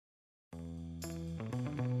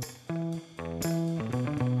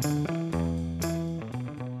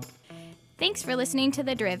Thanks for listening to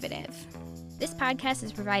The Derivative. This podcast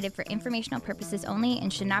is provided for informational purposes only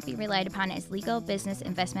and should not be relied upon as legal, business,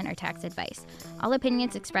 investment, or tax advice. All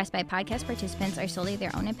opinions expressed by podcast participants are solely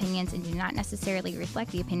their own opinions and do not necessarily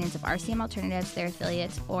reflect the opinions of RCM Alternatives, their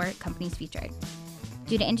affiliates, or companies featured.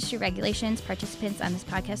 Due to industry regulations, participants on this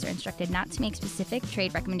podcast are instructed not to make specific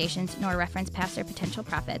trade recommendations nor reference past or potential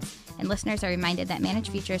profits, and listeners are reminded that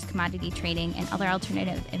managed futures, commodity trading, and other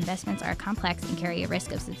alternative investments are complex and carry a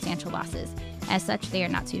risk of substantial losses. As such, they are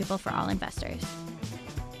not suitable for all investors.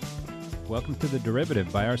 Welcome to The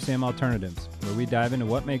Derivative by RCM Alternatives, where we dive into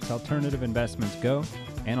what makes alternative investments go,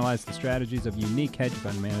 analyze the strategies of unique hedge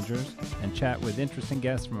fund managers, and chat with interesting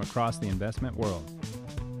guests from across the investment world.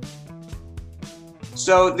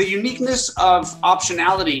 So the uniqueness of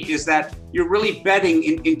optionality is that you're really betting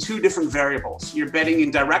in two different variables. You're betting in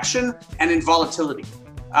direction and in volatility.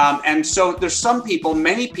 And so there's some people,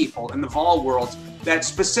 many people in the vol world that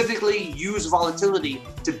specifically use volatility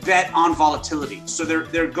to bet on volatility. So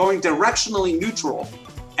they're going directionally neutral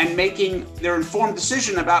and making their informed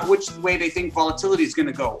decision about which way they think volatility is going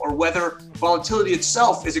to go or whether volatility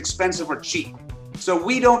itself is expensive or cheap. So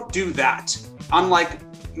we don't do that. Unlike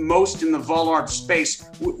most in the vol arb space,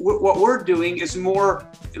 what we're doing is more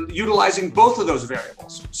utilizing both of those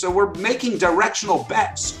variables. So we're making directional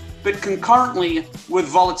bets, but concurrently with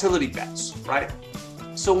volatility bets, right?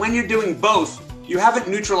 So when you're doing both, you haven't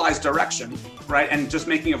neutralized direction, right? And just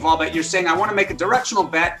making a vol bet, you're saying, I want to make a directional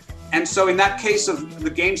bet. And so in that case of the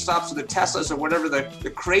GameStops or the Teslas or whatever the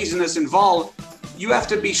craziness involved, you have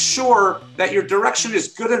to be sure that your direction is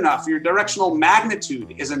good enough, your directional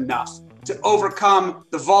magnitude is enough to overcome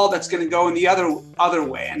the vol that's going to go in the other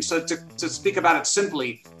way. And so to speak about it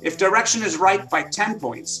simply, if direction is right by 10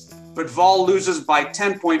 points, but vol loses by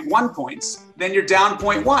 10.1 points, then you're down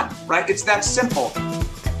 0.1, right? It's that simple.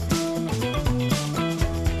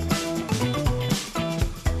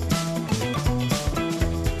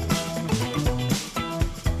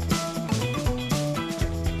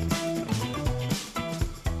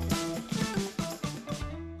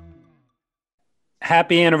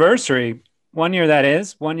 Happy anniversary. 1 year, that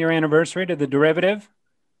is. 1 year anniversary to The Derivative.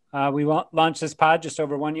 We launched this pod just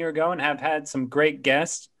over 1 year ago and have had some great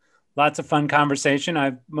guests. Lots of fun conversation.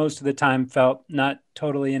 I've most of the time felt not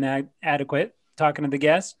totally inadequate talking to the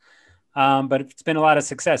guests, but it's been a lot of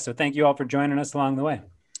success. So thank you all for joining us along the way.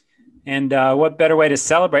 And what better way to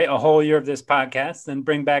celebrate a whole year of this podcast than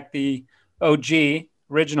bring back the OG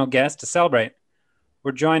original guest to celebrate.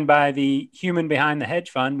 We're joined by the human behind the hedge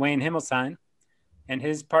fund, Wayne Himelsein, and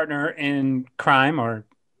his partner in crime, or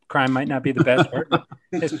crime might not be the best word, but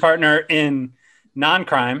his partner in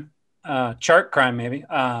non-crime, chart crime maybe,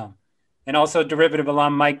 and also derivative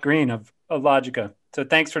alum Mike Green of Logica. So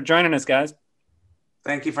thanks for joining us, guys.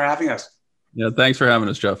 Thank you for having us. Yeah, thanks for having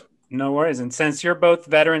us, Jeff. No worries. And since you're both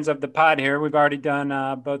veterans of the pod here, we've already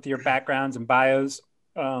done both your backgrounds and bios.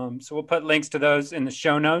 So we'll put links to those in the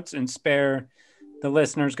show notes and spare the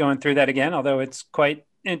listeners going through that again, although it's quite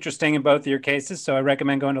interesting in both of your cases. So I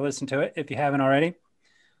recommend going to listen to it if you haven't already.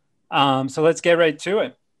 So let's get right to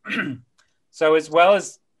it. So as well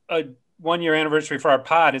as a 1 year anniversary for our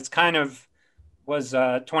pod, it's kind of was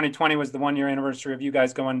 2020 was the 1 year anniversary of you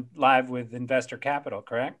guys going live with Investor Capital,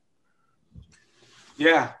 correct?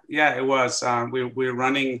 Yeah, it was. We were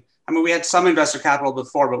running, I mean, we had some Investor Capital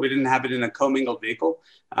before, but we didn't have it in a commingled vehicle.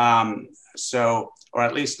 Or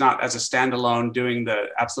at least not as a standalone doing the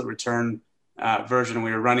absolute return version.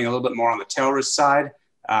 We were running a little bit more on the tail risk side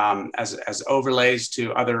as overlays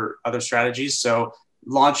to other strategies. So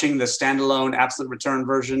launching the standalone absolute return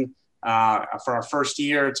version for our first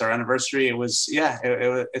year, it's our anniversary. It was,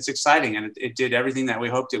 it's exciting, and it did everything that we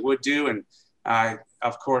hoped it would do. And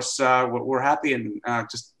of course, we're happy and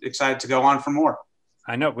just excited to go on for more.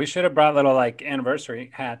 I know we should have brought little like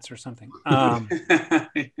anniversary hats or something. We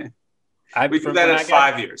did that at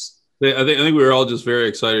 5 years. I think we were all just very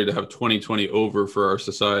excited to have 2020 over for our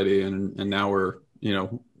society, and now we're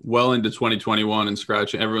well into 2021 and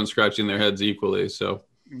everyone's scratching their heads equally. So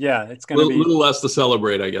yeah, it's going to be a little less to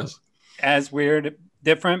celebrate, I guess. As weird,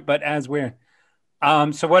 different, but as weird.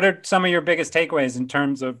 So what are some of your biggest takeaways in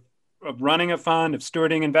terms of running a fund, of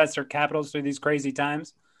stewarding investor capitals through these crazy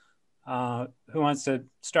times? Who wants to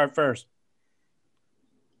start first?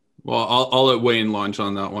 Well, I'll let Wayne launch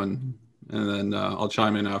on that one, and then I'll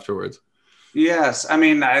chime in afterwards. Yes. I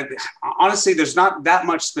mean, honestly, there's not that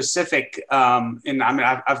much specific.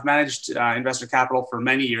 I've managed investor capital for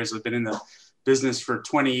many years. I've been in the business for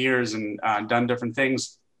 20 years and done different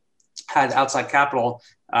things, had outside capital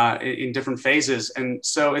in different phases. And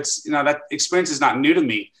so it's, that experience is not new to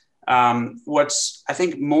me. What's, I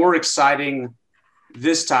think, more exciting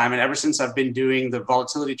this time. And ever since I've been doing the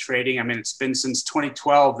volatility trading, I mean, it's been since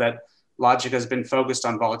 2012 that Logic has been focused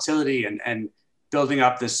on volatility and building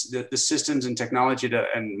up the systems and technology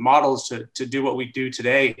and models to do what we do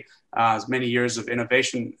today. As many years of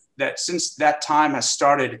innovation that since that time has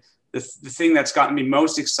started, the thing that's gotten me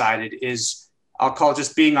most excited is, I'll call it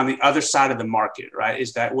just being on the other side of the market, right?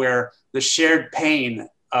 Is that where the shared pain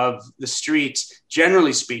of the street,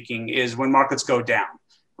 generally speaking, is when markets go down,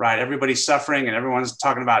 right? Everybody's suffering and everyone's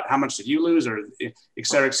talking about how much did you lose, or et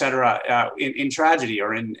cetera, in tragedy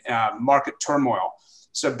or in market turmoil.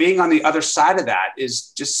 So being on the other side of that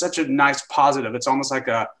is just such a nice positive. It's almost like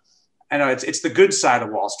I know it's the good side of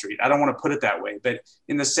Wall Street. I don't want to put it that way, but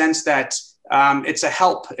in the sense that it's a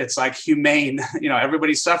help. It's like humane.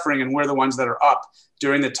 Everybody's suffering, and we're the ones that are up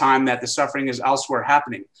during the time that the suffering is elsewhere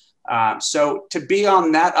happening. So to be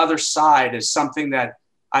on that other side is something that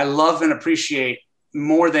I love and appreciate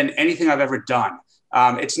more than anything I've ever done.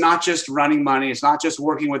 It's not just running money. It's not just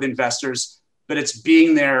working with investors, but it's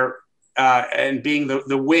being there and being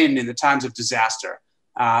the win in the times of disaster.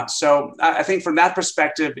 So I think from that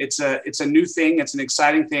perspective, it's a new thing. It's an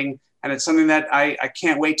exciting thing. And it's something that I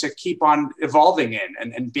can't wait to keep on evolving in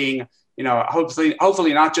and being,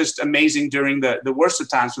 hopefully not just amazing during the worst of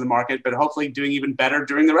times for the market, but hopefully doing even better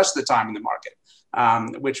during the rest of the time in the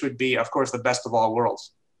market, which would be, of course, the best of all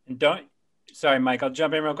worlds. And sorry, Mike, I'll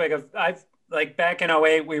jump in real quick. I've like back in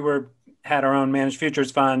 2008, we had our own managed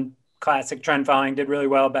futures fund, classic trend following, did really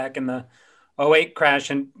well back in the 2008 crash.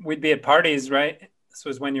 And we'd be at parties, right? This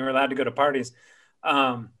was when you were allowed to go to parties.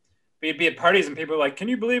 We'd be at parties and people were like, can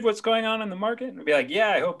you believe what's going on in the market? And we'd be like, yeah,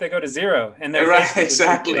 I hope they go to zero. And they're right,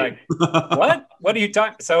 exactly. Like, what are you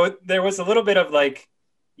talking? So there was a little bit of like,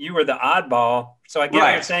 you were the oddball. So I get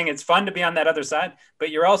what you're saying. It's fun to be on that other side, but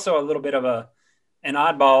you're also a little bit of an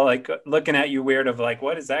oddball, like looking at you weird of like,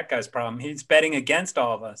 what is that guy's problem? He's betting against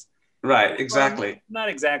all of us. Right, exactly. Well, not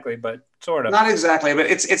exactly, but sort of. Not exactly, but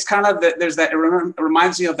it's kind of there's that. It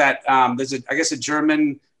reminds me of that. There's a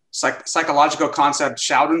German psychological concept,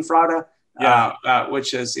 Schadenfreude,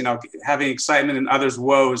 which is having excitement in others'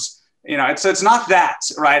 woes. It's not that,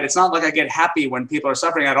 right? It's not like I get happy when people are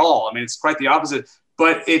suffering at all. I mean, it's quite the opposite.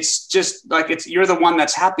 But it's just like you're the one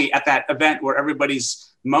that's happy at that event where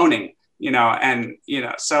everybody's moaning.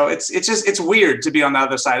 So it's weird to be on the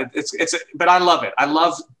other side. But I love it. I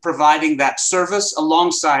love providing that service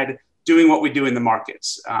alongside doing what we do in the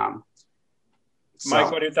markets.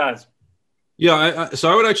 Mike, what are your thoughts? Yeah,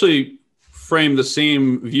 so I would actually frame the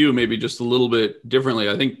same view maybe just a little bit differently.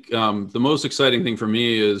 I think the most exciting thing for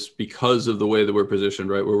me is because of the way that we're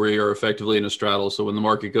positioned, right, where we are effectively in a straddle. So when the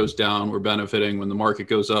market goes down, we're benefiting. When the market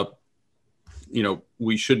goes up,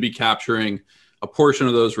 we should be capturing a portion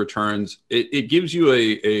of those returns. It gives you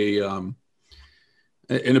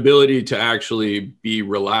an ability to actually be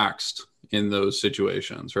relaxed in those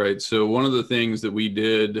situations, right? So one of the things that we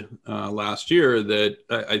did last year that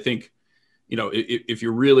I think, if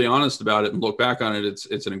you're really honest about it and look back on it,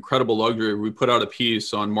 it's an incredible luxury. We put out a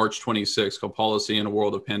piece on March 26th called Policy in a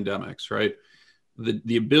World of Pandemics, right?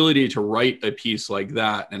 The ability to write a piece like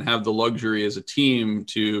that and have the luxury as a team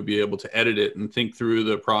to be able to edit it and think through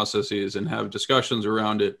the processes and have discussions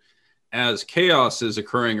around it as chaos is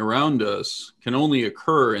occurring around us can only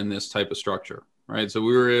occur in this type of structure, right? So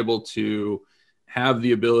we were able to have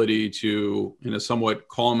the ability to, in a somewhat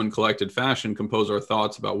calm and collected fashion, compose our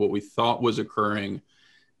thoughts about what we thought was occurring.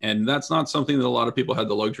 And that's not something that a lot of people had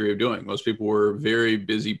the luxury of doing. Most people were very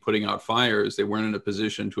busy putting out fires. They weren't in a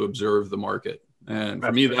position to observe the market. And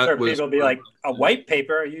for me, that was... People be like, a white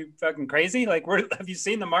paper? Are you fucking crazy? Like, have you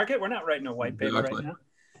seen the market? We're not writing a white paper right now.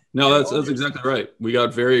 No, that's exactly right. We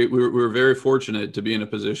were very fortunate to be in a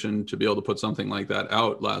position to be able to put something like that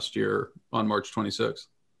out last year on March 26th.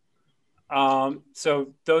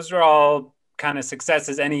 So those are all kind of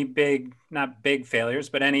successes. Any not big failures,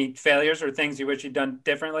 but any failures or things you wish you'd done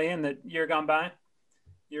differently in the year gone by,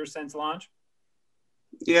 year since launch?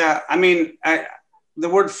 Yeah, I mean, the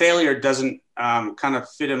word failure doesn't kind of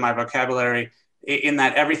fit in my vocabulary in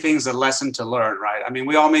that everything's a lesson to learn, right? I mean,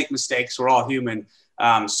 we all make mistakes. We're all human.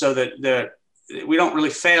 So that we don't really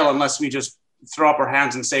fail unless we just throw up our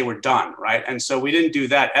hands and say we're done, right? And so we didn't do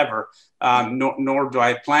that ever, nor do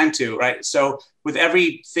I plan to, right? So with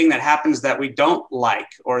everything that happens that we don't like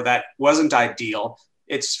or that wasn't ideal,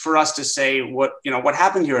 it's for us to say what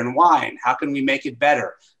happened here and why, and how can we make it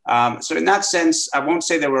better? So in that sense, I won't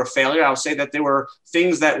say they were a failure. I'll say that there were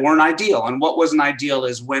things that weren't ideal. And what wasn't ideal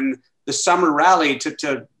is when the summer rally,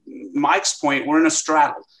 to Mike's point, we're in a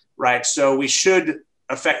straddle, right? So we should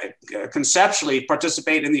conceptually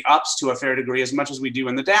participate in the ups to a fair degree as much as we do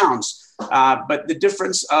in the downs. But the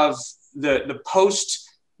difference of the post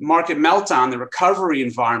market meltdown, the recovery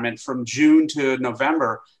environment from June to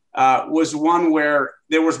November was one where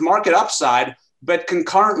there was market upside, but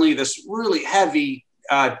concurrently this really heavy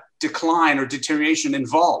decline or deterioration in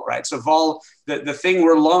vol, right? So vol, the thing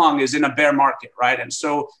we're long is in a bear market, right? And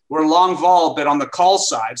so we're long vol, but on the call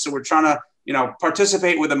side. So we're trying to,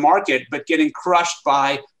 participate with the market, but getting crushed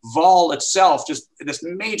by vol itself, just this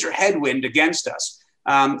major headwind against us.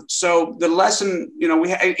 So the lesson,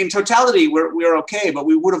 in totality, we're okay, but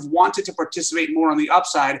we would have wanted to participate more on the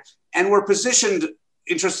upside, and we're positioned,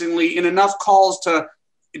 interestingly, in enough calls to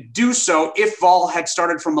do so if vol had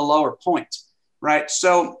started from a lower point, right?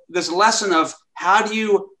 So this lesson of how do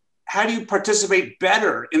you participate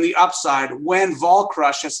better in the upside when vol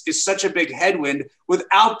crush is such a big headwind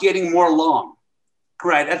without getting more long,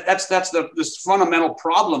 right? That's this fundamental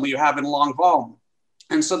problem you have in long vol.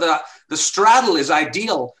 And so the straddle is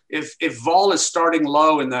ideal if vol is starting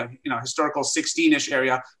low in the historical 16-ish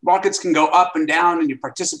area. Markets can go up and down, and you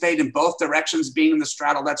participate in both directions. Being in the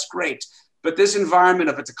straddle, that's great. But this environment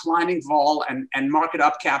of a declining vol and market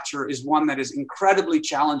up capture is one that is incredibly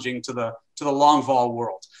challenging to the long vol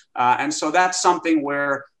world. And so that's something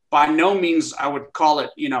where by no means I would call it,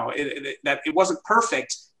 that it wasn't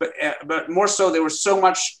perfect, but more so there was so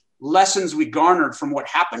much lessons we garnered from what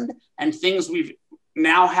happened and things we've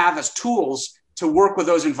now have as tools to work with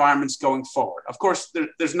those environments going forward. Of course,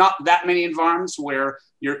 there's not that many environments where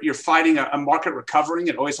you're fighting a market recovering.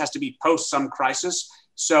 It always has to be post some crisis.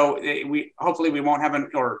 So hopefully we won't have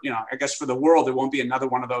I guess for the world, there won't be another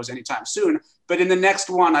one of those anytime soon. But in the next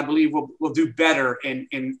one, I believe we'll do better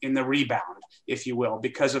in the rebound, if you will,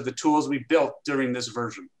 because of the tools we built during this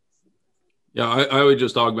version. Yeah, I would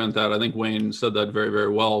just augment that. I think Wayne said that very,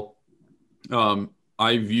 very well.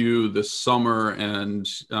 I view the summer and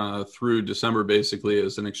through December basically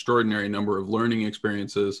as an extraordinary number of learning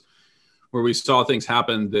experiences where we saw things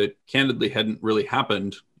happen that candidly hadn't really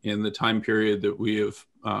happened in the time period that we have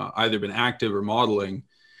either been active or modeling.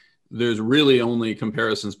 There's really only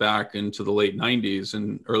comparisons back into the late 90s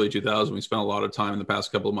and early 2000s. We spent a lot of time in the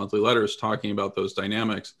past couple of monthly letters talking about those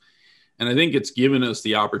dynamics. And I think it's given us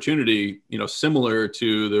the opportunity, similar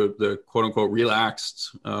to the quote unquote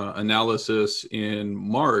relaxed analysis in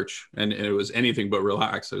March, and it was anything but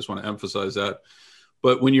relaxed. I just want to emphasize that.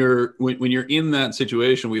 But when you're in that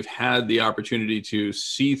situation, we've had the opportunity to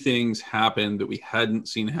see things happen that we hadn't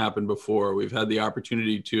seen happen before. We've had the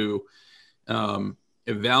opportunity to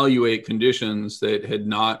evaluate conditions that had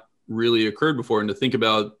not really occurred before, and to think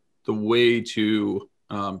about the way to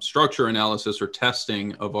structure analysis or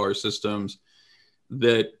testing of our systems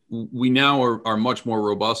that we now are much more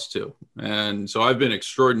robust to. And so I've been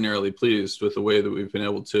extraordinarily pleased with the way that we've been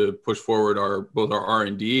able to push forward both our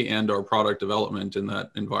R&D and our product development in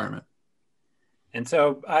that environment. And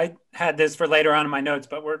so I had this for later on in my notes,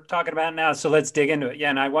 but we're talking about it now. So let's dig into it. Yeah.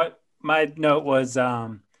 And what my note was,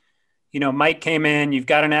 Mike came in, you've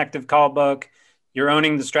got an active call book, you're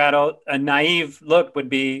owning the straddle. A naive look would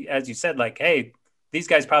be, as you said, like, hey, these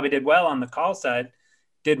guys probably did well on the call side,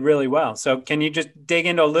 did really well. So can you just dig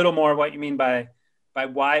into a little more what you mean by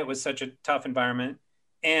why it was such a tough environment,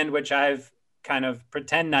 and which I've kind of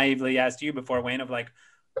pretend naively asked you before, Wayne, of like,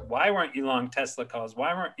 why weren't you long Tesla calls?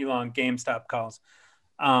 Why weren't you long GameStop calls?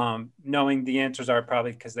 Knowing the answers are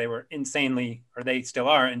probably because they were insanely, or they still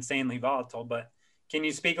are insanely volatile. But can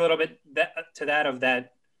you speak a little bit to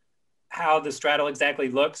that, how the straddle exactly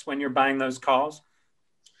looks when you're buying those calls?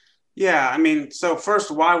 Yeah, I mean, so first,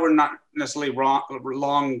 why we're not necessarily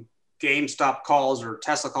long GameStop calls or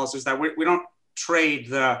Tesla calls is that we don't trade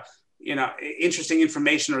the, interesting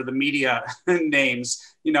information or the media names.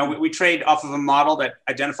 We trade off of a model that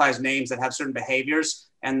identifies names that have certain behaviors,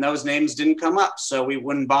 and those names didn't come up, so we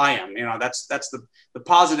wouldn't buy them. That's the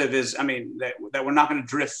positive is, that we're not going to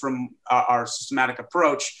drift from our systematic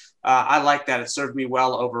approach. I like that. It served me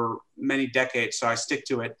well over many decades, so I stick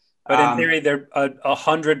to it. But in theory, a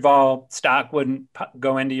 100 vol stock wouldn't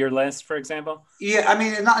go into your list, for example? Yeah,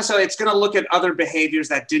 not necessarily. It's going to look at other behaviors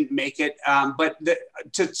that didn't make it. But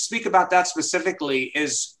to speak about that specifically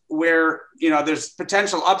is where, there's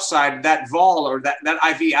potential upside. That vol or that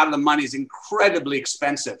IV out of the money is incredibly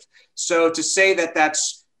expensive. So to say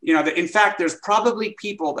that's, in fact, there's probably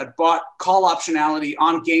people that bought call optionality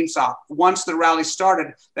on GameStop once the rally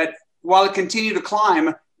started that while it continued to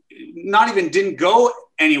climb, not even didn't go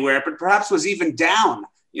anywhere, but perhaps was even down,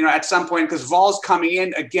 at some point because vol's coming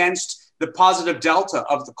in against the positive delta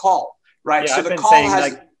of the call, right? Yeah, so I've the been call saying,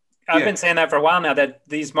 has, I've been saying that for a while now, that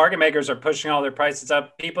these market makers are pushing all their prices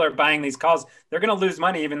up. People are buying these calls. They're going to lose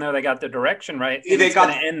money even though they got the direction right. And it's going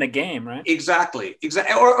to end the game, right? Exactly.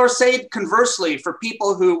 Or say conversely, for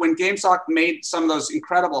people who, when GameStop made some of those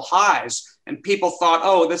incredible highs and people thought,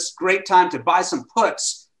 oh, this is a great time to buy some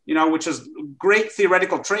puts, which is great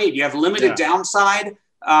theoretical trade. You have limited downside.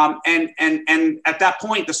 And at that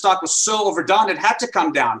point, the stock was so overdone, it had to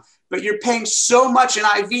come down. But you're paying so much in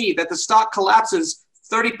IV that the stock collapses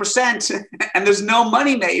 30% and there's no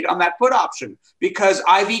money made on that put option because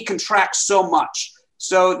IV contracts so much.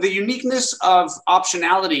 So the uniqueness of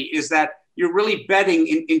optionality is that you're really betting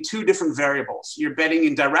in two different variables. You're betting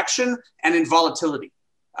in direction and in volatility.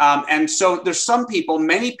 And so there's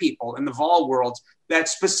many people in the vol world that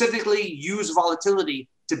specifically use volatility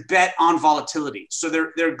to bet on volatility. So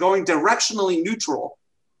they're going directionally neutral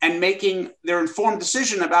and making their informed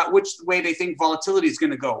decision about which way they think volatility is going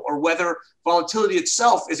to go or whether volatility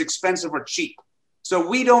itself is expensive or cheap. So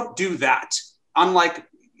we don't do that. Unlike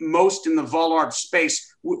most in the vol-arb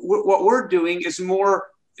space, what we're doing is more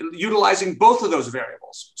utilizing both of those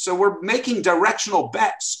variables. So we're making directional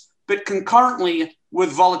bets, but concurrently with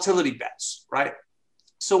volatility bets, right?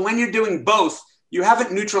 So when you're doing both, you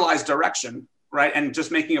haven't neutralized direction, right? And just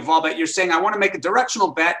making a vol bet, you're saying, I want to make a directional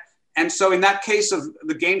bet. And so in that case of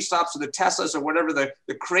the GameStops or the Teslas or whatever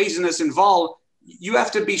the craziness involved, you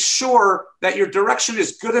have to be sure that your direction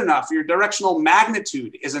is good enough, your directional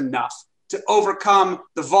magnitude is enough to overcome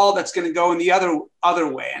the vol that's going to go in the other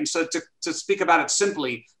way. And so to speak about it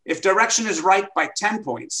simply, if direction is right by 10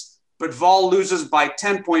 points, but vol loses by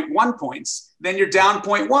 10.1 points, then you're down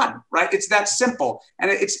 0.1, right? It's that simple. And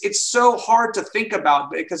it's so hard to think about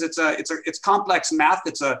because it's complex math.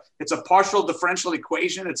 It's a partial differential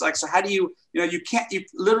equation. It's like, so how do you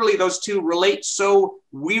literally those two relate so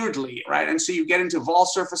weirdly, right? And so you get into vol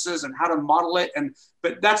surfaces and how to model it.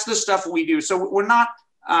 But that's the stuff we do. So we're not,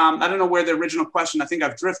 I don't know where the original question, I think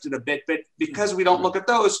I've drifted a bit, but because we don't look at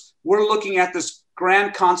those, we're looking at this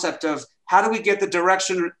grand concept of how do we get the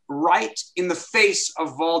direction right in the face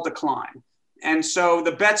of vol decline? And so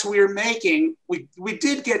the bets we were making, we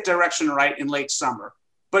did get direction right in late summer,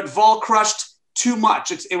 but vol crushed too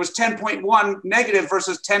much. It was 10.1 negative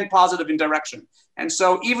versus 10 positive in direction. And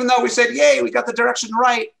so even though we said, yay, we got the direction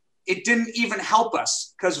right, it didn't even help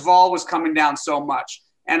us because vol was coming down so much.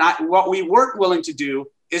 And what we weren't willing to do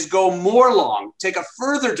is go more long, take a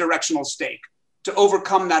further directional stake to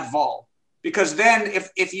overcome that vol. Because then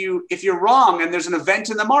if you're wrong and there's an event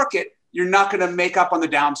in the market, you're not going to make up on the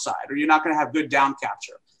downside or you're not going to have good down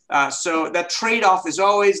capture. So that trade-off is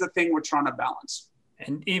always the thing we're trying to balance.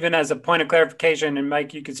 And even as a point of clarification, and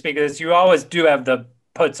Mike, you can speak to this, you always do have the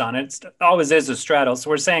puts on it. It always is a straddle. So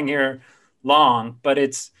we're saying here long, but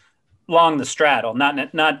it's long the straddle, not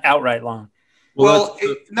outright long.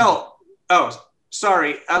 No. Oh,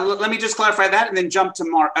 sorry. Let me just clarify that and then jump to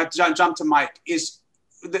Mike.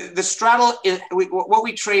 The straddle what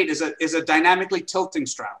we trade is a dynamically tilting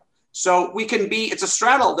straddle. So it's a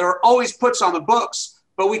straddle. There are always puts on the books,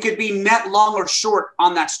 but we could be net long or short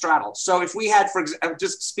on that straddle. So if we had, for example,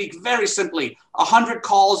 just speak very simply, 100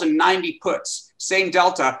 calls and 90 puts, same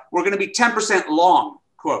delta, we're going to be 10% long,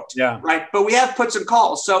 quote. Yeah. Right. But we have puts and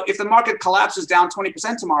calls. So if the market collapses down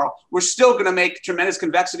 20% tomorrow, we're still going to make tremendous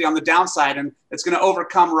convexity on the downside and it's going to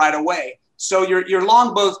overcome right away. So you're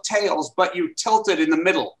long both tails, but you tilted in the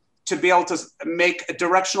middle to be able to make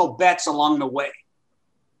directional bets along the way.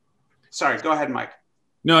 Sorry, go ahead, Mike.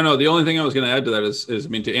 No. The only thing I was going to add to that is,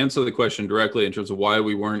 to answer the question directly in terms of why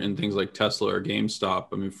we weren't in things like Tesla or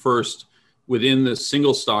GameStop. First, within the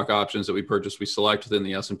single stock options that we purchased, we select within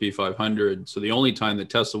the S&P 500. So the only time that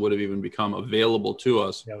Tesla would have even become available to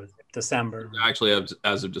us was December. Actually,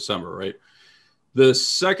 as of December, right? The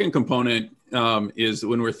second component is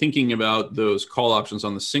when we're thinking about those call options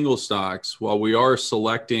on the single stocks, while we are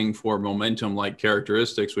selecting for momentum-like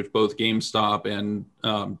characteristics, which both GameStop and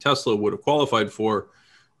Tesla would have qualified for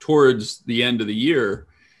towards the end of the year,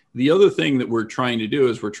 the other thing that we're trying to do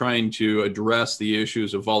is we're trying to address the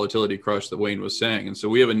issues of volatility crush that Wayne was saying. And so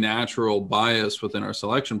we have a natural bias within our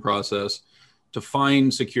selection process to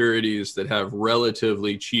find securities that have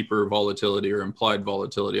relatively cheaper volatility or implied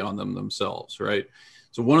volatility on them themselves, right?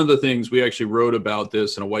 So one of the things we actually wrote about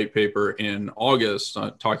this in a white paper in August,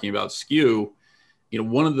 talking about skew.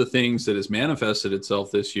 One of the things that has manifested itself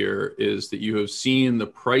this year is that you have seen the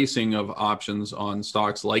pricing of options on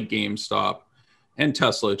stocks like GameStop and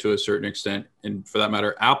Tesla to a certain extent, and for that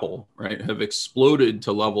matter, Apple, right, have exploded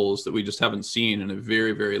to levels that we just haven't seen in a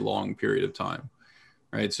very, very long period of time.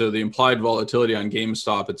 Right. So the implied volatility on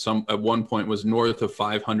GameStop at one point was north of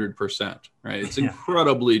 500%. Right. It's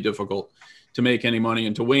incredibly difficult to make any money.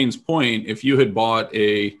 And to Wayne's point, if you had bought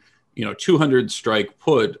a 200 strike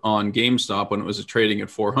put on GameStop when it was trading at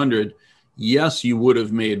 400, yes, you would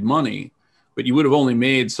have made money, but you would have only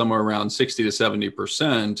made somewhere around 60 to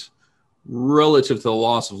 70% relative to the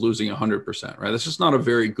loss of losing 100%, right? That's just not a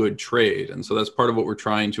very good trade. And so that's part of what we're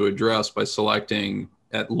trying to address by selecting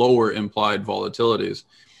at lower implied volatilities.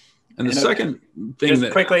 And the second thing just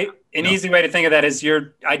that quickly, an easy way to think of that is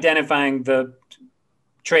you're identifying the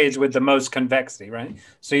trades with the most convexity, right?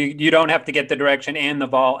 So you don't have to get the direction and the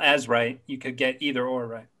vol as right. You could get either or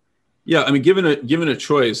right. Yeah, I mean, given a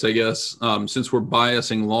choice, I guess, since we're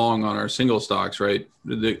biasing long on our single stocks, right,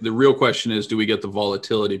 the real question is, do we get the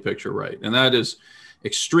volatility picture right? And that is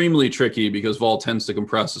extremely tricky because vol tends to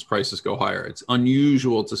compress as prices go higher. It's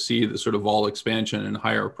unusual to see the sort of vol expansion and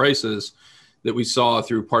higher prices that we saw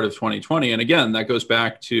through part of 2020. And again, that goes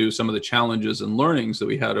back to some of the challenges and learnings that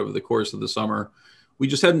we had over the course of the summer. We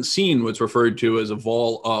just hadn't seen what's referred to as a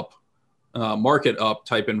vol up, market up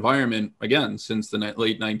type environment, again, since the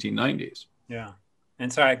late 1990s. Yeah.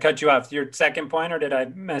 And sorry, I cut you off. Your second point, or did I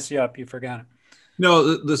mess you up? You forgot it.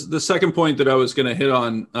 No, the second point that I was going to hit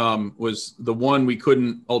on was the one we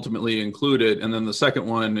couldn't ultimately include it. And then the second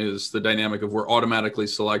one is the dynamic of we're automatically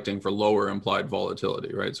selecting for lower implied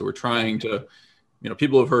volatility, right? So we're trying to,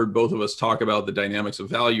 people have heard both of us talk about the dynamics of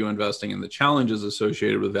value investing and the challenges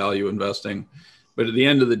associated with value investing. But at the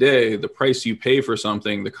end of the day, the price you pay for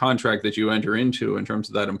something, the contract that you enter into in terms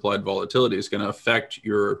of that implied volatility is going to affect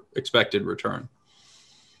your expected return.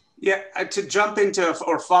 Yeah, to jump into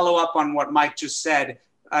or follow up on what Mike just said,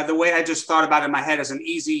 the way I just thought about it in my head as an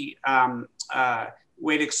easy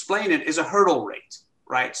way to explain it is a hurdle rate,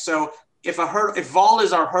 right? So if vol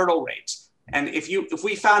is our hurdle rate, and if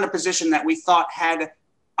we found a position that we thought had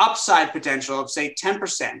upside potential of say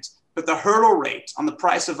 10%, but the hurdle rate on the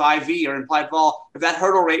price of IV or implied vol, if that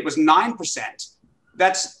hurdle rate was 9%,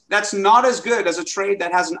 that's not as good as a trade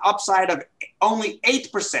that has an upside of only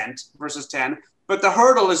 8% versus 10. But the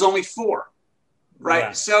hurdle is only 4, right?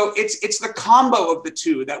 Yeah. So it's the combo of the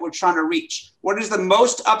two that we're trying to reach. What is the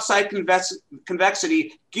most upside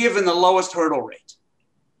convexity given the lowest hurdle rate?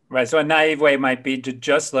 Right. So a naive way might be to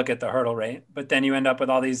just look at the hurdle rate, but then you end up with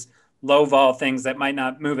all these low vol things that might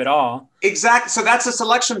not move at all. Exactly. So that's a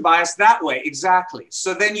selection bias that way. Exactly.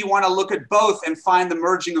 So then you want to look at both and find the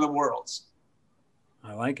merging of the worlds.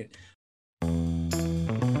 I like it.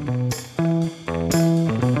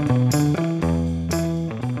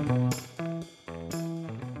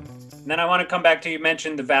 Then I want to come back to, you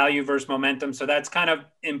mentioned the value versus momentum. So that's kind of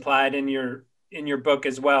implied in your book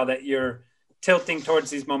as well, that you're tilting towards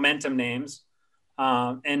these momentum names.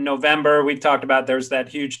 In November, we've talked about there's that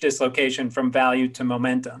huge dislocation from value to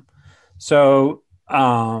momentum. So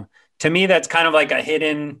to me, that's kind of like a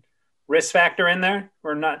hidden risk factor in there,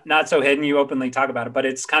 or not so hidden. You openly talk about it, but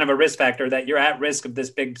it's kind of a risk factor that you're at risk of this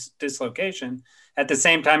big dislocation. At the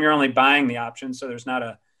same time, you're only buying the option. So there's not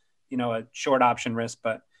a short option risk,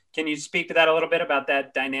 but can you speak to that a little bit about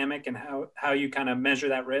that dynamic and how you kind of measure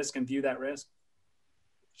that risk and view that risk?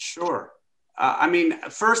 Sure.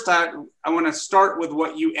 First, I want to start with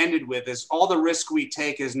what you ended with, is all the risk we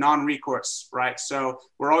take is non-recourse, right? So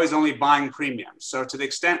we're always only buying premium. So to the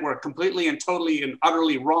extent we're completely and totally and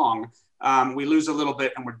utterly wrong, we lose a little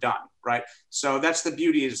bit and we're done, right? So that's the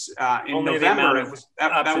beauty is in only November,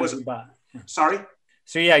 that was, sorry?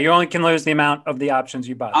 So yeah, you only can lose the amount of the options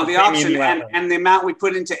you buy. The option and the amount we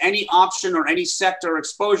put into any option or any sector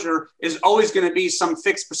exposure is always going to be some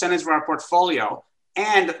fixed percentage of our portfolio.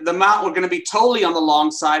 And the amount we're going to be totally on the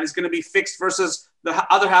long side is going to be fixed versus the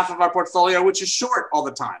other half of our portfolio, which is short all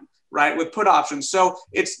the time, right? With put options. So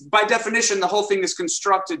it's by definition, the whole thing is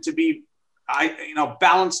constructed to be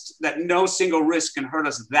balanced, that no single risk can hurt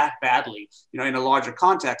us that badly, in a larger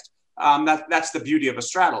context. That's the beauty of a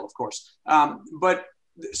straddle, of course.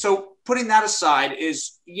 So putting that aside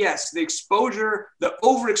is, yes, the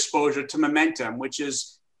overexposure to momentum, which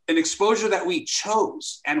is an exposure that we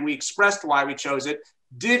chose and we expressed why we chose it,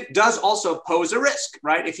 does also pose a risk,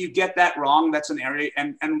 right? If you get that wrong, that's an area.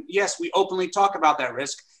 And yes, we openly talk about that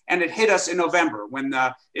risk. And it hit us in November when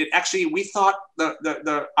we thought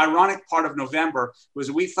the ironic part of November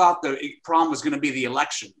was we thought the problem was going to be the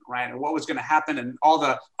election, right? And what was going to happen and all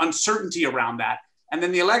the uncertainty around that. And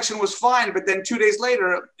then the election was fine, but then 2 days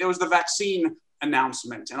later, there was the vaccine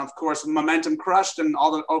announcement. And of course, momentum crushed and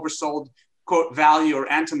all the oversold, quote, value or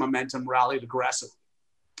anti-momentum rallied aggressively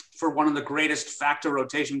for one of the greatest factor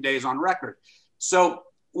rotation days on record. So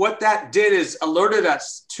what that did is alerted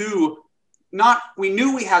us to we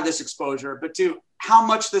knew we had this exposure, but to how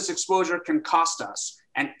much this exposure can cost us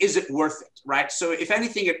And is it worth it, right? So if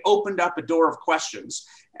anything, it opened up a door of questions.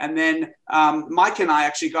 And then Mike and I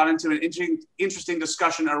actually got into an interesting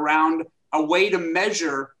discussion around a way to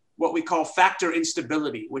measure what we call factor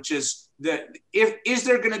instability, which is is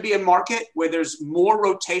there going to be a market where there's more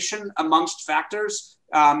rotation amongst factors?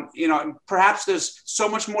 Perhaps there's so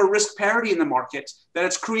much more risk parity in the market that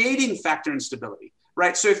it's creating factor instability,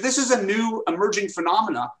 right? So if this is a new emerging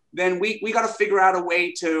phenomena, then we got to figure out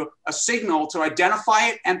a signal to identify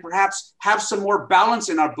it and perhaps have some more balance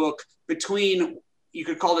in our book between, you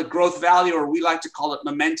could call it growth value, or we like to call it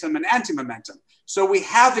momentum and anti-momentum. So we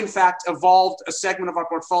have, in fact, evolved a segment of our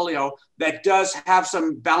portfolio that does have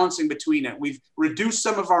some balancing between it. We've reduced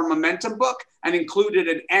some of our momentum book and included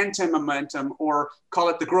an anti-momentum, or call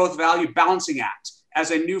it the growth value balancing act,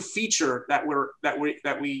 as a new feature that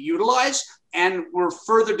we utilize. And we're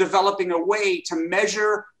further developing a way to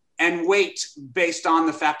measure and weight based on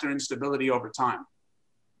the factor instability over time.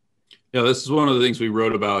 Yeah, this is one of the things we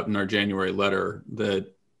wrote about in our January letter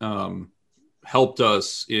that helped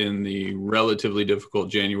us in the relatively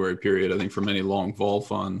difficult January period, I think, for many long vol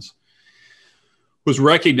funds, was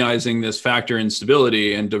recognizing this factor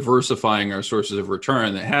instability and diversifying our sources of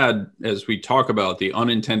return that had, as we talk about, the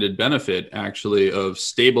unintended benefit actually of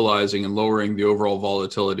stabilizing and lowering the overall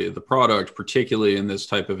volatility of the product, particularly in this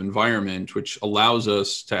type of environment, which allows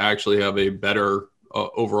us to actually have a better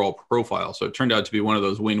overall profile. So it turned out to be one of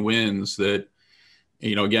those win-wins that,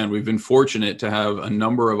 again, we've been fortunate to have a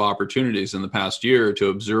number of opportunities in the past year to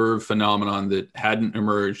observe phenomenon that hadn't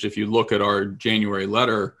emerged. If you look at our January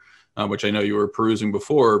letter, which I know you were perusing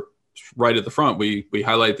before, right at the front, we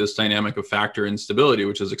highlight this dynamic of factor instability,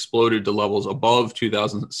 which has exploded to levels above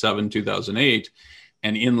 2007, 2008,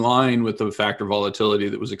 and in line with the factor volatility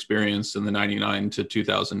that was experienced in the 99 to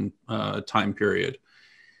 2000 time period.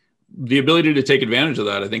 The ability to take advantage of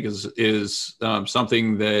that, I think, is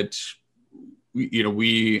something that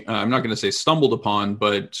I'm not going to say stumbled upon,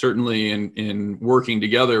 but certainly in working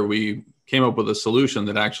together, we came up with a solution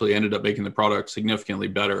that actually ended up making the product significantly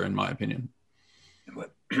better, in my opinion.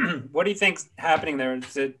 What do you think's happening there?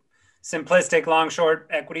 Is it simplistic long-short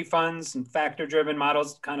equity funds and factor-driven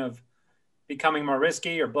models kind of becoming more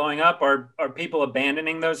risky or blowing up, or are people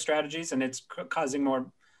abandoning those strategies and it's causing more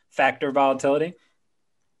factor volatility?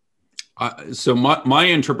 So my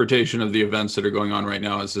interpretation of the events that are going on right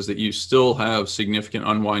now is that you still have significant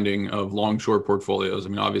unwinding of long short portfolios. I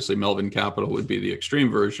mean, obviously Melvin Capital would be the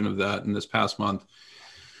extreme version of that in this past month,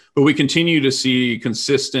 but we continue to see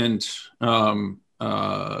consistent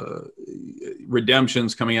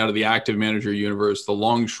redemptions coming out of the active manager universe. The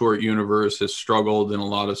long short universe has struggled in a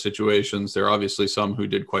lot of situations. There are obviously some who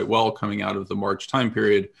did quite well coming out of the March time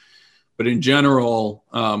period. But in general,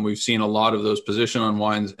 we've seen a lot of those position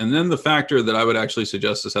unwinds. And then the factor that I would actually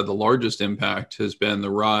suggest has had the largest impact has been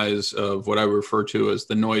the rise of what I refer to as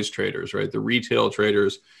the noise traders, right? The retail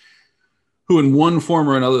traders who in one form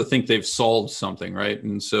or another think they've solved something, right?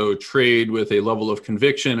 And so trade with a level of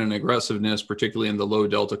conviction and aggressiveness, particularly in the low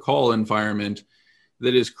delta call environment,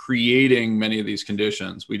 that is creating many of these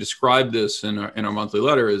conditions. We described this in our monthly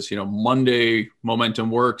letter as, Monday momentum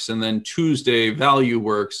works, and then Tuesday value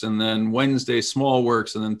works, and then Wednesday small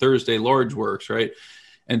works, and then Thursday large works, right?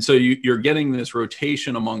 And so you're getting this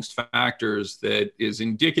rotation amongst factors that is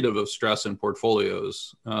indicative of stress in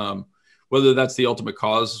portfolios. Whether that's the ultimate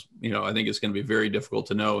cause, I think it's going to be very difficult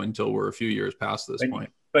to know until we're a few years past this point.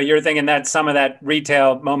 But you're thinking that some of that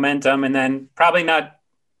retail momentum, and then probably not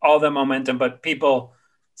all the momentum, but people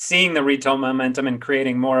seeing the retail momentum and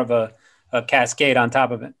creating more of a cascade on top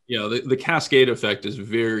of it. Yeah, the cascade effect is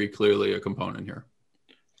very clearly a component here.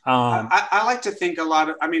 I like to think a lot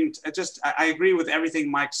of, I agree with everything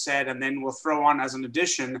Mike said, and then we'll throw on as an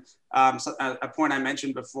addition, a point I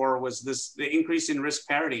mentioned before was the increase in risk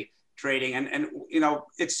parity trading. And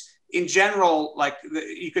it's in general,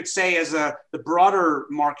 you could say the broader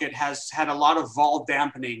market has had a lot of vol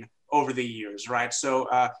dampening over the years, right? So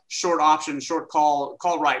short option, short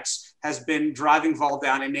call rights has been driving vol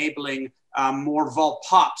down, enabling more vol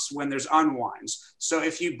pops when there's unwinds. So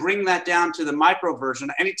if you bring that down to the micro version,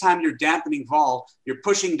 anytime you're dampening vol, you're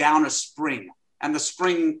pushing down a spring, and the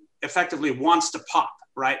spring effectively wants to pop,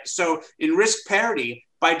 right? So in risk parity,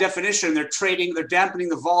 by definition, they're dampening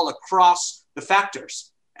the vol across the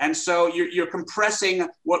factors. And so you're compressing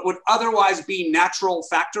what would otherwise be natural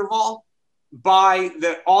factor vol by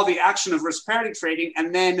all the action of risk parity trading.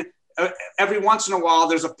 And then every once in a while,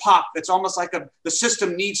 there's a pop that's almost like the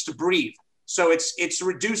system needs to breathe. So it's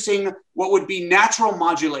reducing what would be natural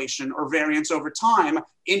modulation or variance over time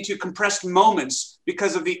into compressed moments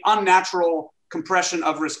because of the unnatural compression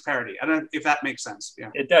of risk parity. I don't know if that makes sense. Yeah,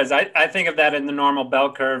 it does. I think of that in the normal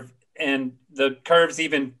bell curve, and the curves,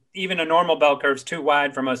 even a normal bell curve's too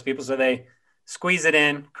wide for most people, so they squeeze it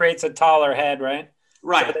in, creates a taller head, right?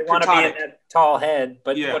 Right. So they want to be in that tall head,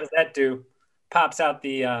 but what does that do? Pops out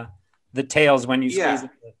the tails when you squeeze it.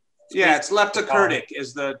 Yeah, it's leptokurtic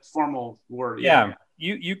is the formal word. Yeah.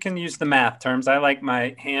 You can use the math terms. I like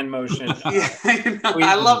my hand motion.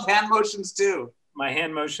 I love hand motions too. My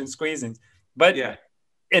hand motion squeezing. But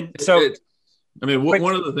and so I mean,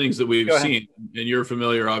 one of the things that we've seen, and you're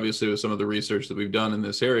familiar obviously with some of the research that we've done in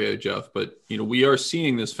this area, Jeff, but we are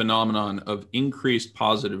seeing this phenomenon of increased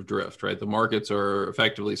positive drift, right? The markets are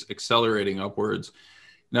effectively accelerating upwards.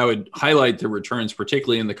 And I would highlight the returns,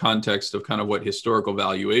 particularly in the context of kind of what historical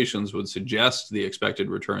valuations would suggest the expected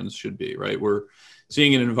returns should be, right? We're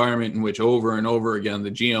seeing an environment in which over and over again, the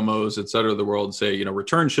GMOs, et cetera, of the world say,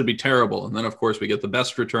 returns should be terrible. And then, of course, we get the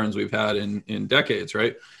best returns we've had in decades,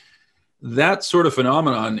 right? That sort of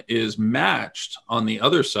phenomenon is matched on the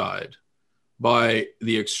other side by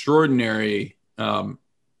the extraordinary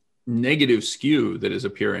negative skew that is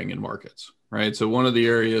appearing in markets, right? So one of the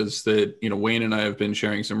areas that, Wayne and I have been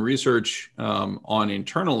sharing some research on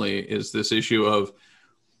internally is this issue of,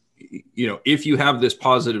 if you have this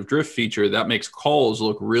positive drift feature, that makes calls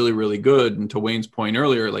look really, really good. And to Wayne's point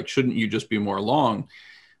earlier, like, shouldn't you just be more long?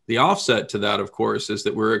 The offset to that, of course, is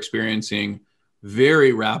that we're experiencing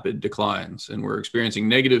very rapid declines, and we're experiencing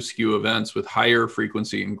negative skew events with higher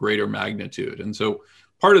frequency and greater magnitude. And so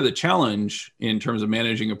part of the challenge in terms of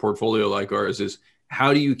managing a portfolio like ours is,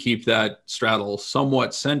 how do you keep that straddle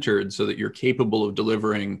somewhat centered so that you're capable of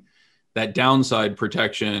delivering that downside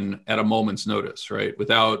protection at a moment's notice, right?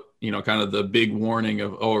 Without, kind of the big warning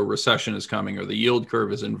of, a recession is coming, or the yield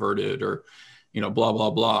curve is inverted, or, blah, blah,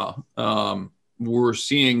 blah. We're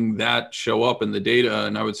seeing that show up in the data.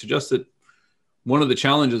 And I would suggest that one of the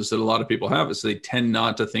challenges that a lot of people have is they tend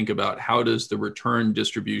not to think about how does the return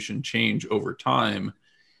distribution change over time.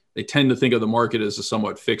 They tend to think of the market as a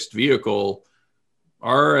somewhat fixed vehicle.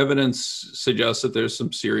 Our evidence suggests that there's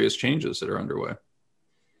some serious changes that are underway.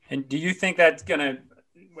 And do you think that's going to,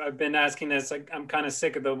 I've been asking this, I'm kind of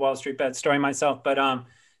sick of the Wall Street bet story myself, but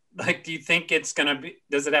do you think it's going to be,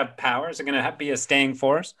 does it have power? Is it going to be a staying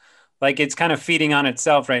force? Like, it's kind of feeding on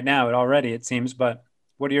itself right now, it seems, but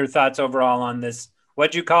what are your thoughts overall on this?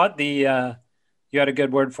 What'd you call it? You had a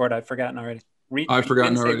good word for it. I've forgotten already. I've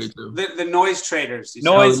forgotten already too. The noise traders.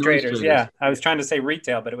 Noise traders. Yeah. I was trying to say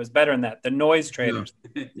retail, but it was better than that. The noise traders.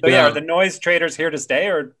 Yeah. Are the noise traders here to stay,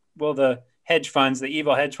 or will the hedge funds, the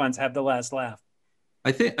evil hedge funds, have the last laugh?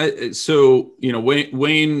 I think so.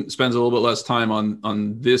 Wayne spends a little bit less time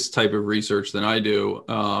on this type of research than I do.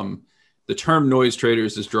 The term noise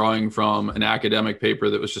traders is drawing from an academic paper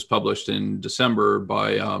that was just published in December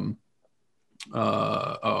by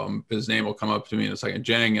his name will come up to me in a second,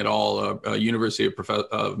 Zhang et al., a University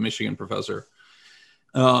of Michigan professor.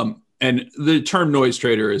 And the term noise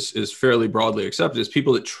trader is fairly broadly accepted as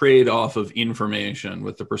people that trade off of information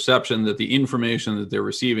with the perception that the information that they're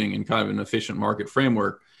receiving in kind of an efficient market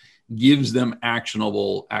framework gives them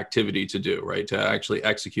actionable activity to do, right? To actually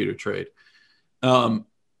execute a trade.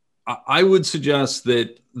 I would suggest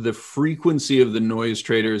that the frequency of the noise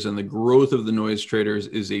traders and the growth of the noise traders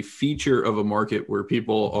is a feature of a market where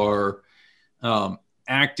people are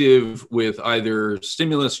active with either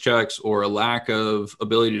stimulus checks or a lack of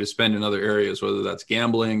ability to spend in other areas, whether that's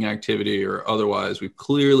gambling activity or otherwise. We've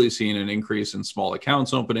clearly seen an increase in small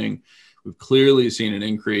accounts opening. We've clearly seen an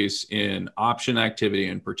increase in option activity,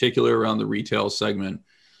 in particular around the retail segment.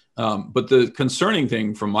 But the concerning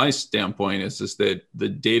thing from my standpoint is that the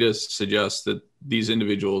data suggests that these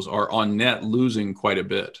individuals are on net losing quite a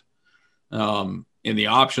bit. In the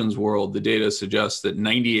options world, the data suggests that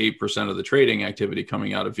 98% of the trading activity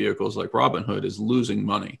coming out of vehicles like Robinhood is losing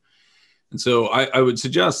money. And so I would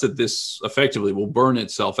suggest that this effectively will burn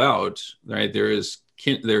itself out, right? There's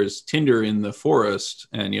tinder in the forest,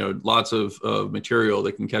 and lots of material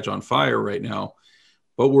that can catch on fire right now,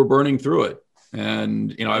 but we're burning through it.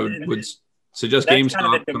 And I would suggest that's GameStop.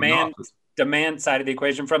 Kind of the demand side of the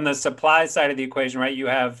equation. From the supply side of the equation, right? You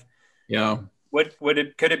have could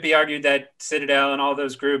it be argued that Citadel and all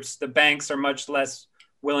those groups, the banks are much less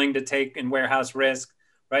willing to take and warehouse risk,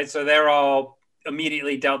 right? So they're all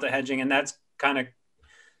immediately delta hedging, and that's kind of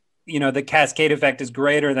the cascade effect is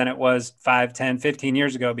greater than it was 5, 10, 15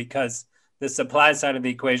 years ago because the supply side of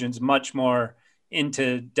the equation is much more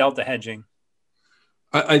into delta hedging.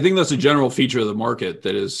 I think that's a general feature of the market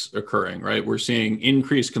that is occurring, right? We're seeing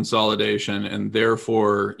increased consolidation, and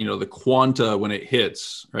therefore, the quanta when it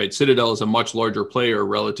hits, right? Citadel is a much larger player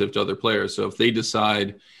relative to other players. So if they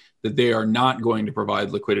decide that they are not going to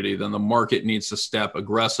provide liquidity, then the market needs to step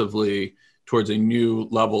aggressively towards a new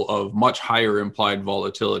level of much higher implied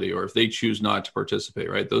volatility, or if they choose not to participate,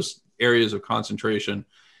 right? Those areas of concentration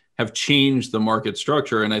have changed the market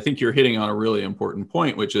structure. And I think you're hitting on a really important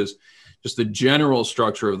point, which is just the general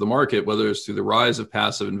structure of the market, whether it's through the rise of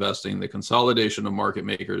passive investing, the consolidation of market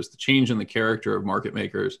makers, the change in the character of market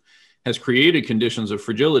makers, has created conditions of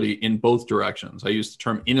fragility in both directions. I use the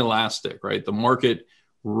term inelastic, right? The market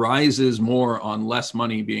rises more on less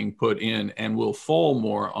money being put in and will fall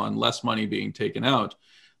more on less money being taken out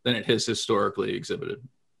than it has historically exhibited.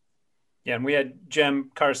 Yeah, and we had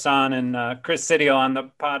Jim Carson and Chris Sidio on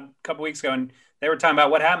the pod a couple weeks ago, and they were talking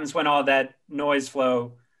about what happens when all that noise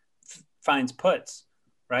flow finds puts,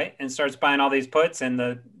 right? And starts buying all these puts, and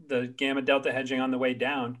the gamma delta hedging on the way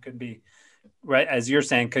down could be, right, as you're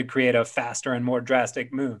saying, could create a faster and more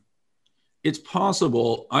drastic move. It's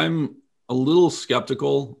possible. I'm a little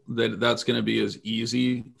skeptical that that's going to be as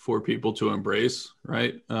easy for people to embrace,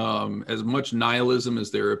 right? As much nihilism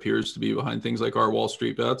as there appears to be behind things like our Wall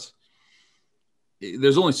Street bets,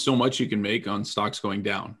 there's only so much you can make on stocks going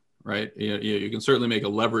down, right? You can certainly make a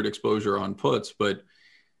levered exposure on puts, but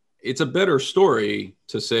it's a better story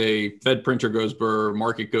to say Fed printer goes burr,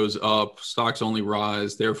 market goes up, stocks only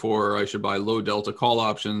rise, therefore I should buy low delta call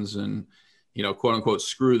options and, quote unquote,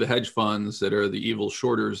 screw the hedge funds that are the evil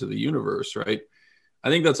shorters of the universe, right? I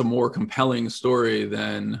think that's a more compelling story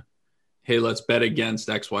than, hey, let's bet against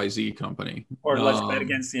XYZ company. Or let's bet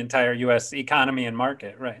against the entire U.S. economy and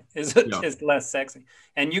market, right? Is less sexy.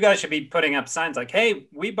 And you guys should be putting up signs like, hey,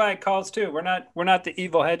 we buy calls too. We're not the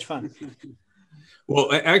evil hedge fund. Well,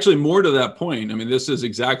 actually, more to that point, I mean, this is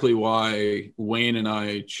exactly why Wayne and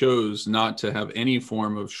I chose not to have any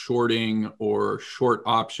form of shorting or short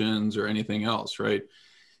options or anything else, right?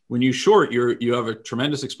 When you short, you have a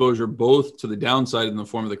tremendous exposure both to the downside in the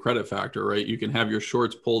form of the credit factor, right? You can have your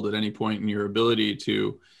shorts pulled at any point in your ability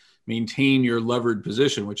to maintain your levered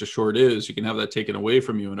position, which a short is. You can have that taken away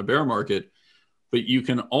from you in a bear market. But you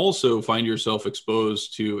can also find yourself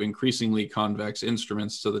exposed to increasingly convex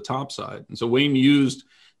instruments to the top side. And so Wayne used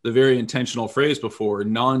the very intentional phrase before,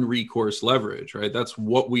 non-recourse leverage, right? That's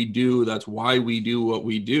what we do. That's why we do what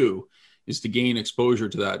we do, is to gain exposure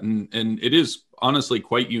to that. And it is honestly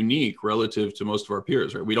quite unique relative to most of our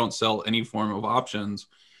peers, right? We don't sell any form of options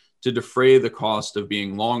to defray the cost of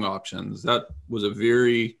being long options. That was a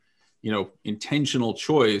very, intentional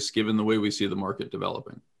choice given the way we see the market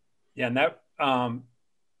developing. Yeah, and that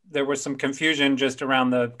there was some confusion just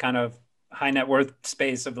around the kind of high net worth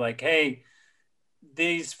space of like, hey,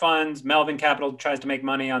 these funds, Melvin Capital tries to make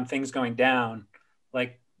money on things going down.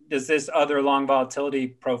 Like, does this other long volatility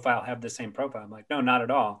profile have the same profile? I'm like, no, not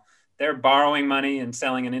at all. They're borrowing money and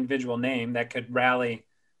selling an individual name that could rally,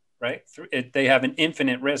 right? They have an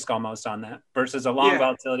infinite risk almost on that versus a long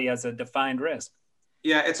volatility as a defined risk.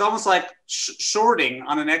 Yeah, it's almost like shorting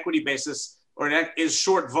on an equity basis is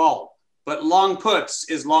short vol. But long puts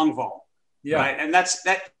is long vol, right? And that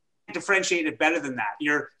differentiated better than that.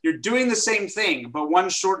 You're doing the same thing, but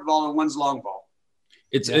one's short vol and one's long vol.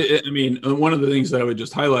 I mean, one of the things that I would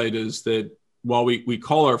just highlight is that while we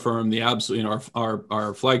call our firm the absolute,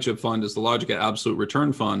 our flagship fund is the Logica Absolute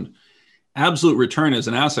Return Fund. Absolute return as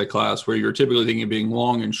an asset class where you're typically thinking of being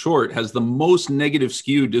long and short has the most negative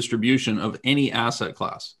skew distribution of any asset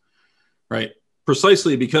class, right?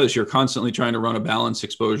 Precisely because you're constantly trying to run a balanced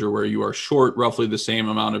exposure where you are short roughly the same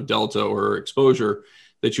amount of delta or exposure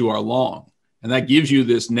that you are long. And that gives you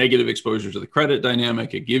this negative exposure to the credit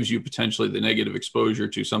dynamic. It gives you potentially the negative exposure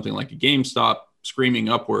to something like a GameStop screaming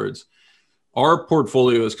upwards. Our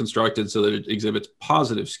portfolio is constructed so that it exhibits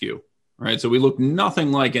positive skew, right? So we look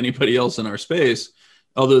nothing like anybody else in our space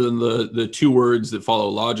other than the two words that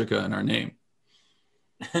follow Logica in our name.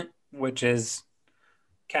 Which is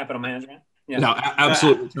capital management. Yeah. No,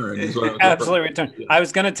 absolute return. Absolute return. I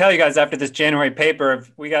was going to tell you guys after this January paper,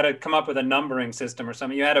 we got to come up with a numbering system or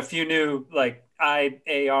something. You had a few new like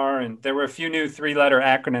IAR, and there were a few new 3-letter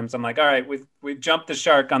acronyms. I'm like, all right, we've jumped the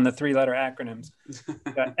shark on the 3-letter acronyms.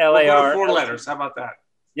 LAR. 4 letters. How about that?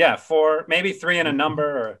 Yeah, 4, maybe 3 and a number.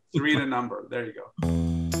 Or 3 and a number. There you go.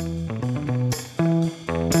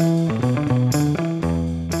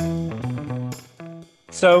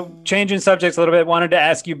 So changing subjects a little bit, wanted to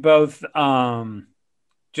ask you both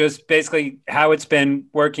just basically how it's been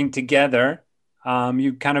working together.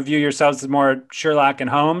 You kind of view yourselves as more Sherlock and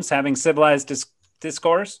Holmes, having civilized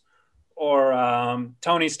discourse, or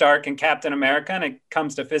Tony Stark and Captain America, and it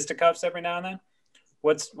comes to fisticuffs every now and then?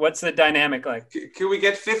 What's the dynamic like? Can we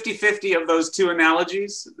get 50-50 of those two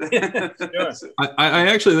analogies? Sure. I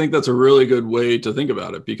actually think that's a really good way to think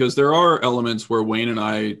about it, because there are elements where Wayne and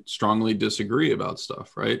I strongly disagree about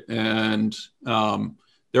stuff, right? And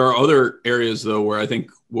there are other areas, though, where I think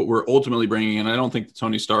what we're ultimately bringing in, I don't think the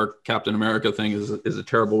Tony Stark Captain America thing is a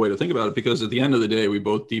terrible way to think about it, because at the end of the day, we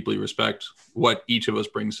both deeply respect what each of us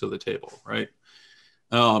brings to the table, right?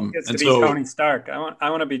 It's to be Tony Stark. I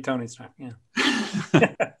want to be Tony Stark. Yeah.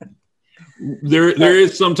 there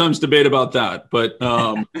is sometimes debate about that, but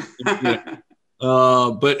yeah.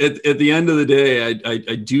 But at the end of the day,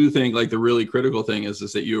 I do think like the really critical thing is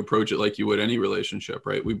that you approach it like you would any relationship,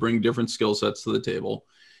 right? We bring different skill sets to the table,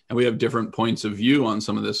 and we have different points of view on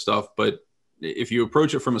some of this stuff. But if you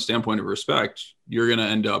approach it from a standpoint of respect, you're going to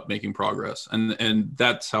end up making progress, and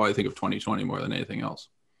that's how I think of 2020 more than anything else.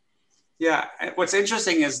 Yeah, what's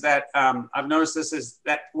interesting is that I've noticed this is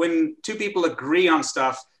that when two people agree on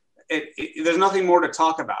stuff, there's nothing more to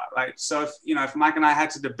talk about, right? So if Mike and I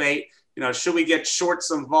had to debate, should we get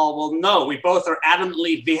shorts involved? Well, no, we both are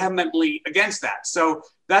adamantly, vehemently against that. So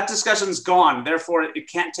that discussion's gone. Therefore, it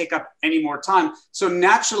can't take up any more time. So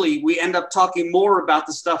naturally, we end up talking more about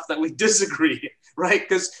the stuff that we disagree, right?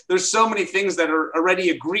 Because there's so many things that are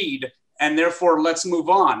already agreed, and therefore, let's move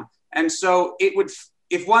on. And so it would.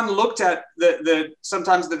 If one looked at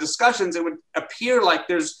sometimes the discussions, it would appear like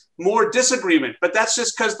there's more disagreement, but that's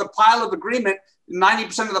just because the pile of agreement,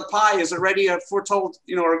 90% of the pie is already a foretold,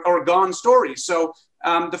 or gone story. So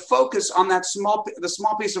the focus on the small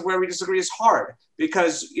piece of where we disagree is hard,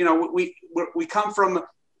 because we come from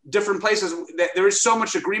different places. There is so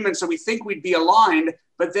much agreement, so we think we'd be aligned,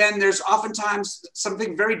 but then there's oftentimes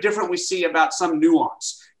something very different we see about some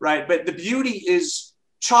nuance, right? But the beauty is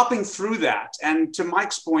chopping through that. And to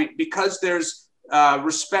Mike's point, because there's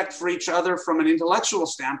respect for each other from an intellectual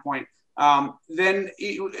standpoint, then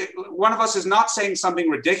one of us is not saying something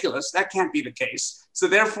ridiculous. That can't be the case. So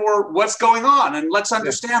therefore, what's going on? And let's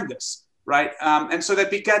understand this, right? And so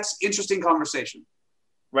that begets interesting conversation.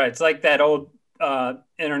 Right. It's like that old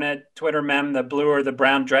internet Twitter meme, the blue or the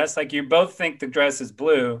brown dress. Like, you both think the dress is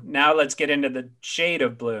blue. Now let's get into the shade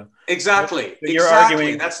of blue. Exactly. So you're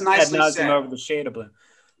arguing that's nicely said over the shade of blue.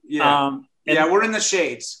 Yeah. We're in the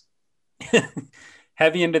shades.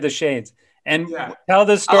 Heavy into the shades. And tell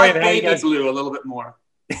the story of how you guys blue a little bit more.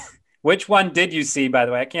 Which one did you see, by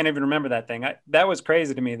the way? I can't even remember that thing. That was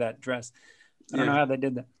crazy to me, that dress. I don't know how they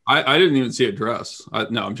did that. I didn't even see a dress.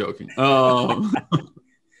 No, I'm joking.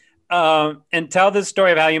 And tell the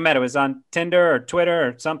story of how you met. It was on Tinder or Twitter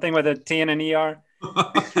or something with a T and an ER.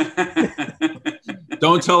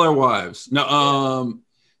 Don't tell our wives.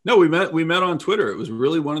 No, we met on Twitter. It was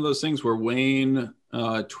really one of those things where Wayne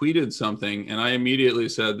tweeted something, and I immediately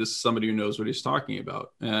said, this is somebody who knows what he's talking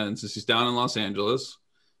about. And since he's down in Los Angeles,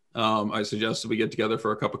 I suggested we get together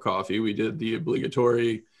for a cup of coffee. We did the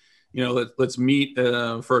obligatory, let's meet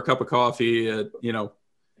for a cup of coffee at,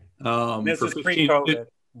 this is pre-COVID.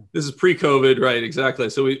 This is pre-COVID, right? Exactly.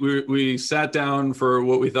 So we sat down for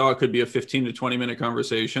what we thought could be a 15 to 20 minute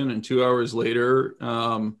conversation, and 2 hours later,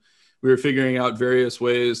 we were figuring out various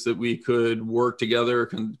ways that we could work together,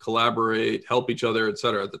 collaborate, help each other, et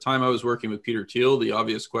cetera. At the time I was working with Peter Thiel, the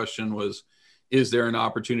obvious question was, is there an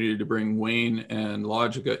opportunity to bring Wayne and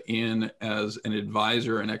Logica in as an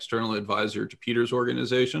advisor, an external advisor to Peter's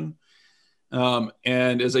organization?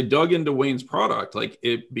 And as I dug into Wayne's product,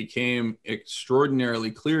 it became extraordinarily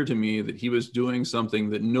clear to me that he was doing something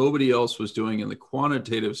that nobody else was doing in the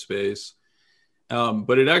quantitative space.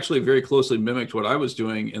 But it actually very closely mimicked what I was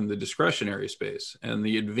doing in the discretionary space. And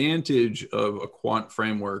the advantage of a quant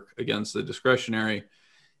framework against the discretionary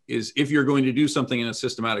is, if you're going to do something in a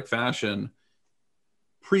systematic fashion,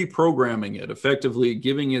 pre-programming it, effectively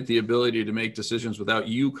giving it the ability to make decisions without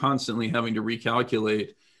you constantly having to recalculate,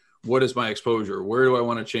 what is my exposure? Where do I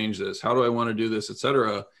want to change this? How do I want to do this, et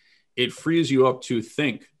cetera? It frees you up to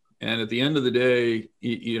think. And at the end of the day,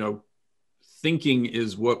 thinking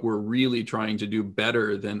is what we're really trying to do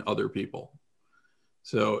better than other people.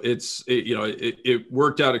 So it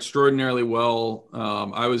worked out extraordinarily well.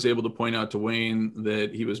 I was able to point out to Wayne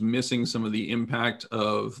that he was missing some of the impact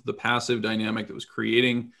of the passive dynamic that was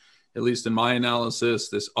creating, at least in my analysis,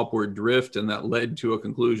 this upward drift, and that led to a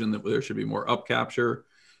conclusion that there should be more up capture.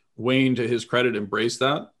 Wayne, to his credit, embraced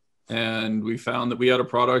that. And we found that we had a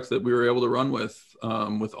product that we were able to run with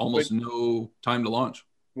almost no time to launch.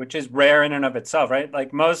 Which is rare in and of itself, right?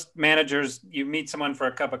 Like, most managers, you meet someone for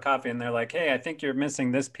a cup of coffee and they're like, hey, I think you're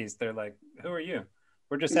missing this piece. They're like, who are you?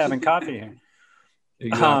 We're just having coffee here.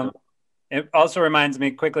 Exactly. It also reminds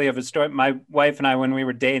me quickly of a story. My wife and I, when we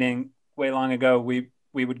were dating way long ago, we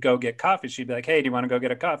we would go get coffee. She'd be like, hey, do you want to go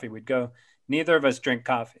get a coffee? We'd go, neither of us drink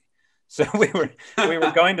coffee. So we were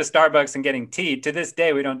going to Starbucks and getting tea. To this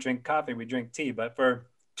day, we don't drink coffee, we drink tea. But for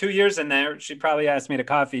 2 years in there, she probably asked me to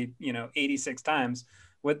coffee, 86 times,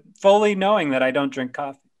 with fully knowing that I don't drink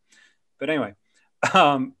coffee. But anyway,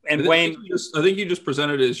 and Wayne, I think you just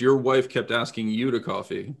presented it as your wife kept asking you to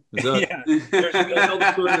coffee. Is that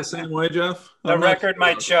the same way, Jeff? The record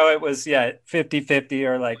might show it was 50-50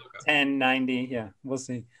 or like 10-90. Yeah, we'll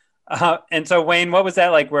see. And so Wayne, what was that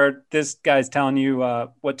like where this guy's telling you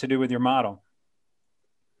what to do with your model?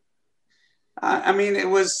 I mean, it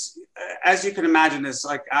was, as you can imagine, it's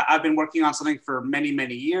like I've been working on something for many,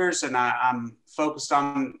 many years, and I'm focused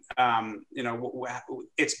on,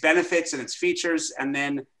 its benefits and its features. And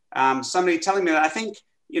then somebody telling me that, I think,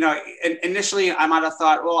 initially I might have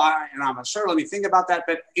thought, well, I'm not sure, let me think about that.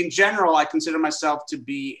 But in general, I consider myself to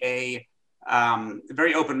be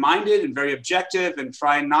very open-minded and very objective, and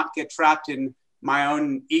try and not get trapped in my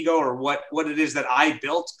own ego or what it is that I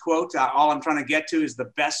built, quote. All I'm trying to get to is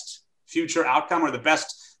the best future outcome, or the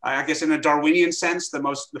best, I guess, in a Darwinian sense,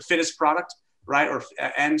 the fittest product, right?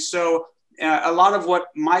 And so a lot of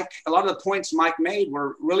the points Mike made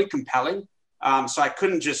were really compelling. So I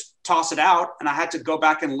couldn't just toss it out, and I had to go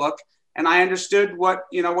back and look, and I understood what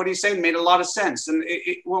he's saying made a lot of sense. And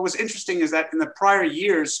what was interesting is that in the prior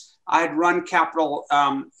years, I had run capital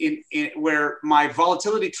in where my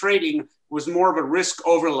volatility trading was more of a risk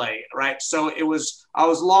overlay, right? So I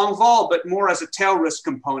was long vol, but more as a tail risk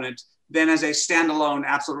component than as a standalone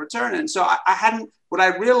absolute return. And so what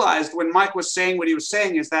I realized when Mike was saying what he was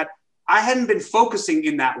saying is that I hadn't been focusing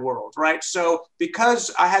in that world, right? So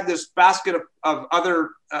because I had this basket of other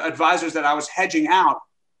advisors that I was hedging out,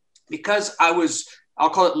 because I'll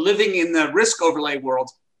call it living in the risk overlay world,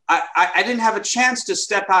 I didn't have a chance to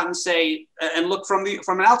step out and say, and look from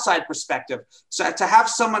an outside perspective. So to have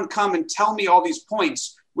someone come and tell me all these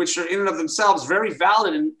points, which are in and of themselves very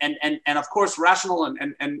valid and of course rational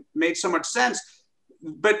and made so much sense,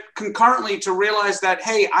 but concurrently to realize that,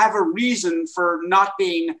 hey, I have a reason for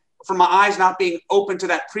my eyes not being open to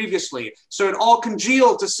that previously. So it all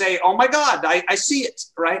congealed to say, oh my God, I see it,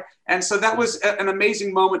 right? And so that was an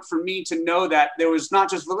amazing moment for me to know that there was not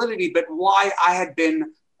just validity, but why I had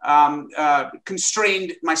been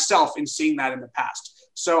constrained myself in seeing that in the past.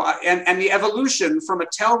 So, and the evolution from a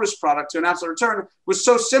tail risk product to an absolute return was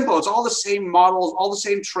so simple. It's all the same models, all the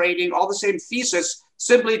same trading, all the same thesis,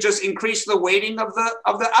 simply just increase the weighting of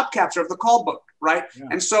the up capture of the call book, right? Yeah.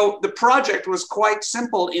 And so the project was quite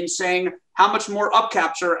simple in saying how much more up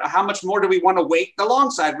capture, how much more do we want to weight the long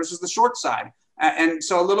side versus the short side? And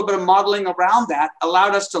so a little bit of modeling around that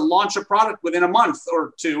allowed us to launch a product within a month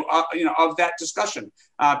or two, of that discussion,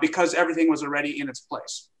 because everything was already in its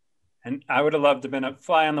place. And I would have loved to have been a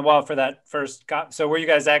fly on the wall for that first. So were you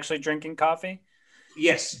guys actually drinking coffee?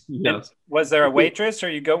 Yes. Was there a waitress, or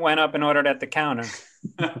you went up and ordered at the counter?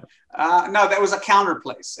 No, that was a counter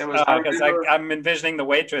place. It was because I'm envisioning the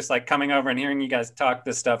waitress like coming over and hearing you guys talk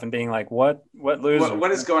this stuff and being like, "What loser? What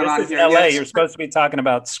is going on here?" LA, yes. You're supposed to be talking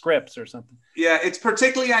about scripts or something. Yeah, it's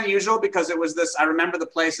particularly unusual because it was this. I remember the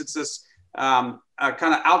place. It's this kind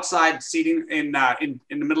of outside seating in the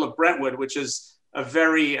middle of Brentwood, which is a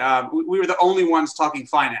very. We were the only ones talking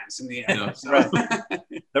finance in the end. Yeah, so. Right.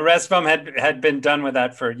 The rest of them had been done with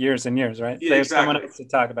that for years and years, right? Yeah, they exactly. Someone else to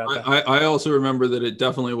talk about that. I also remember that it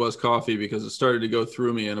definitely was coffee because it started to go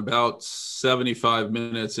through me, and about 75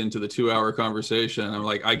 minutes into the 2-hour conversation, I'm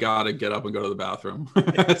like, I gotta get up and go to the bathroom.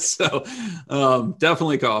 So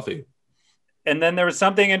definitely coffee. And then there was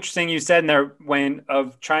something interesting you said in there, Wayne,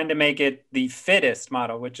 of trying to make it the fittest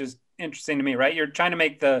model, which is interesting to me, right? You're trying to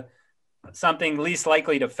make something least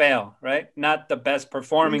likely to fail, right? Not the best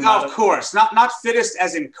performing. No, of course, not fittest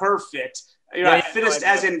as in curve fit. Fittest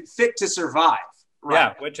as in fit to survive. Right?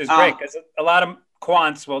 Yeah, which is great because a lot of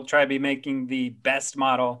quants will try to be making the best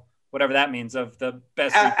model, whatever that means, of the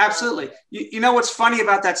best. Absolutely. You know what's funny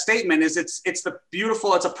about that statement is it's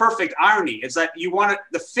a perfect irony. It's that you want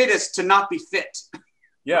the fittest to not be fit.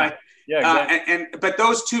 Yeah. Right? Yeah. Exactly. But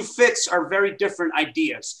those two fits are very different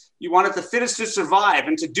ideas. You want the fittest to survive,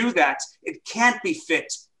 and to do that, it can't be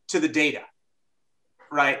fit to the data,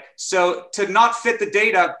 right? So to not fit the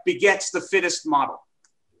data begets the fittest model,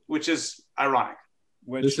 which is ironic.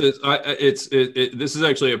 This is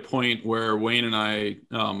actually a point where Wayne and I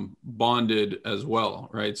bonded as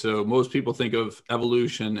well, right? So most people think of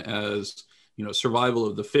evolution as survival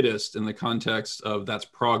of the fittest in the context of that's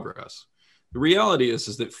progress. The reality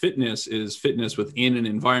is that fitness is fitness within an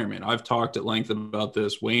environment. I've talked at length about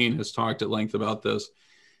this. Wayne has talked at length about this.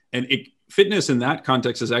 And fitness in that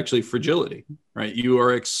context is actually fragility, right? You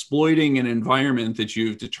are exploiting an environment that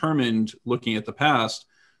you've determined looking at the past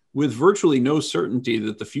with virtually no certainty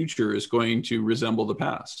that the future is going to resemble the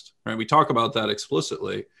past, right? We talk about that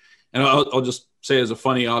explicitly. And I'll just say as a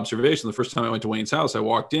funny observation, the first time I went to Wayne's house, I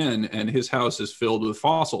walked in and his house is filled with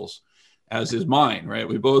fossils, as is mine, right?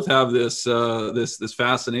 We both have this this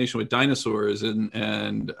fascination with dinosaurs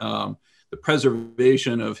and the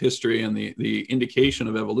preservation of history and the indication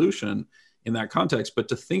of evolution in that context. But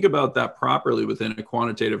to think about that properly within a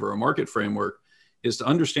quantitative or a market framework is to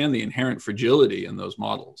understand the inherent fragility in those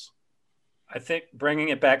models. I think bringing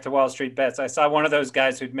it back to Wall Street Bets, I saw one of those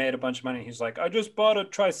guys who'd made a bunch of money. He's like, I just bought a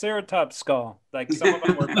Triceratops skull. Like some of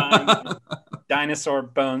them were buying dinosaur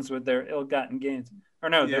bones with their ill-gotten gains. Or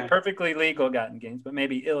no, they're perfectly legal gotten gains, but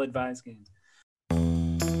maybe ill-advised gains.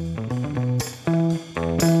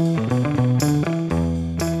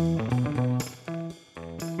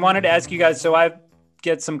 I wanted to ask you guys, so I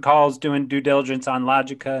get some calls doing due diligence on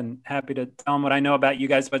Logica and happy to tell them what I know about you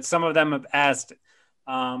guys, but some of them have asked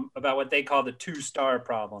about what they call the two-star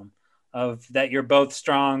problem of that you're both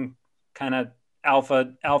strong kind of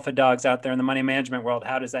alpha dogs out there in the money management world.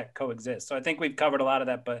 How does that coexist? So I think we've covered a lot of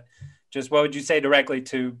that, but just what would you say directly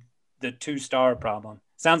to the two-star problem?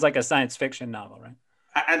 Sounds like a science fiction novel, right?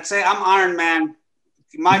 I'd say I'm Iron Man.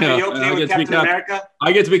 Mike, are you okay with Captain America?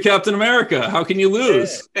 I get to be Captain America. How can you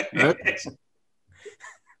lose? Right?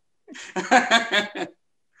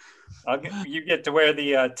 You get to wear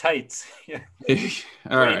the tights.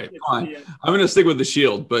 All right, fine. I'm going to stick with the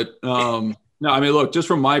shield, but no, I mean, look, just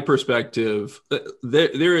from my perspective,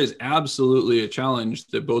 there is absolutely a challenge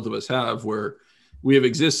that both of us have where we have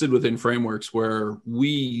existed within frameworks where we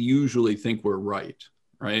usually think we're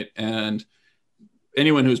right? And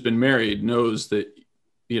anyone who's been married knows that,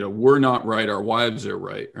 we're not right, our wives are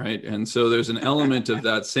right? And so there's an element of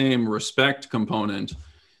that same respect component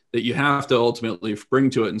that you have to ultimately bring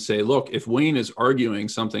to it and say, look, if Wayne is arguing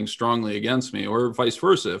something strongly against me, or vice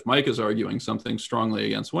versa, if Mike is arguing something strongly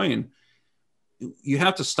against Wayne, you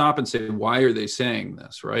have to stop and say, why are they saying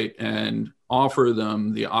this, right? And offer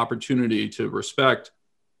them the opportunity to respect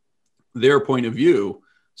their point of view.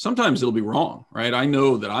 Sometimes it'll be wrong, right? I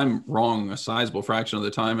know that I'm wrong a sizable fraction of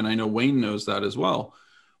the time, and I know Wayne knows that as well.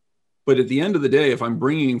 But at the end of the day, if I'm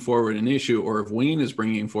bringing forward an issue, or if Wayne is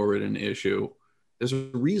bringing forward an issue, there's a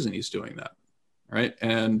reason he's doing that, right?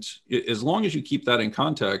 And as long as you keep that in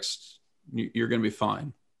context, you're going to be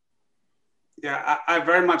fine. Yeah, I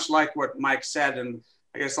very much like what Mike said. And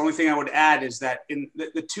I guess the only thing I would add is that in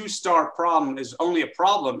the two-star problem is only a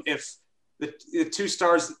problem if the two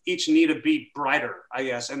stars each need to be brighter, I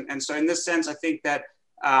guess. And so in this sense, I think that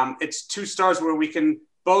it's two stars where we can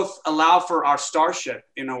both allow for our starship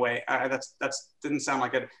in a way. That's didn't sound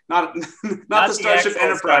like it. Not the Starship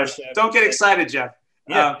Enterprise. Starship. Don't get excited, Jeff.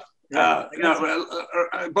 Yeah.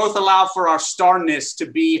 Both allow for our starness to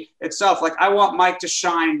be itself. Like I want Mike to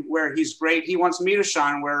shine where he's great. He wants me to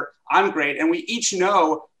shine where I'm great. And we each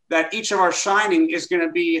know that each of our shining is going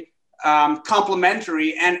to be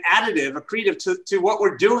complementary and additive, accretive to what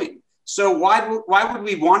we're doing. So why would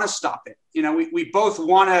we want to stop it? We both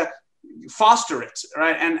want to foster it,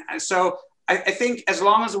 right? And so I think as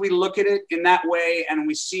long as we look at it in that way and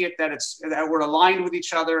we see it that we're aligned with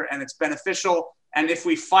each other and it's beneficial, and if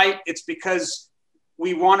we fight, it's because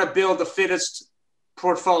we want to build the fittest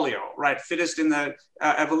portfolio, right? Fittest in the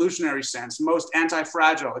evolutionary sense, most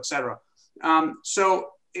anti-fragile, et cetera. So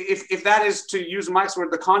if that is, to use Mike's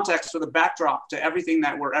word, the context or the backdrop to everything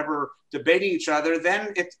that we're ever debating each other,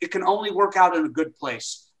 then it can only work out in a good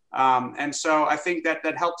place. And so I think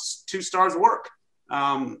that helps two stars work.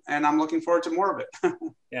 And I'm looking forward to more of it.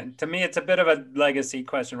 Yeah, to me, it's a bit of a legacy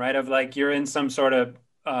question, right? Of like, you're in some sort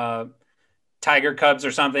of Tiger Cubs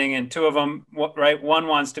or something, and two of them, right? One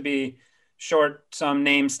wants to be short some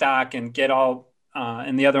name stock and get all,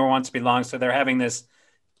 and the other one wants to be long. So they're having this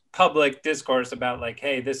public discourse about like,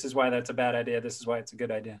 hey, this is why that's a bad idea. This is why it's a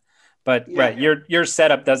good idea. But right, your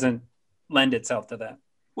setup doesn't lend itself to that.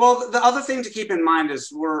 Well, the other thing to keep in mind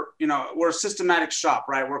is we're a systematic shop,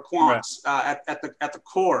 right? We're quants at the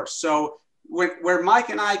core. So where Mike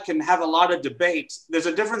and I can have a lot of debate, there's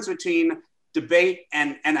a difference between debate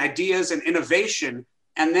and ideas and innovation,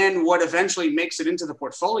 and then what eventually makes it into the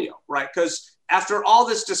portfolio, right? Because after all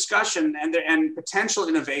this discussion and potential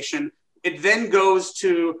innovation, it then goes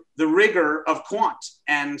to the rigor of quant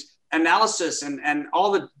and analysis and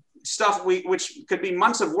all the stuff which could be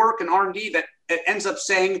months of work and R&D that it ends up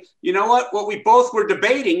saying, you know what we both were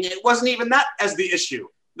debating, it wasn't even that as the issue.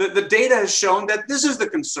 The data has shown that this is the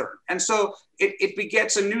concern. And so it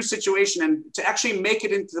begets a new situation, and to actually make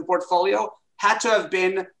it into the portfolio had to have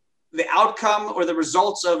been the outcome or the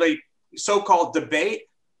results of a so-called debate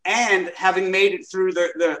and having made it through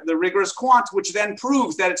the rigorous quant, which then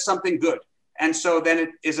proves that it's something good. And so then it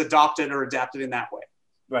is adopted or adapted in that way.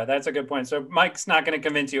 Right. That's a good point. So Mike's not going to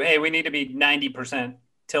convince you, hey, we need to be 90%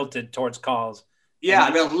 tilted towards calls. Yeah,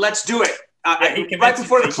 I mean, let's do it. Right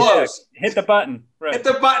before the close. Yeah, hit the button. Right. Hit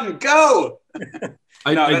the button. Go.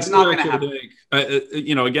 No, that's not going to happen.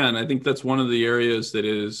 Again, I think that's one of the areas that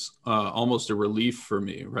is almost a relief for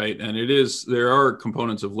me, right? And there are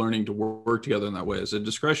components of learning to work together in that way. As a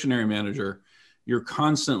discretionary manager, you're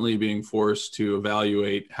constantly being forced to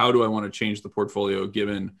evaluate, how do I want to change the portfolio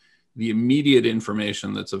given the immediate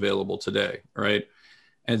information that's available today, right?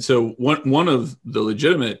 And so one of the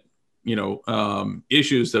legitimate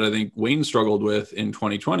issues that I think Wayne struggled with in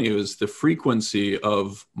 2020 was the frequency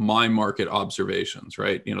of my market observations,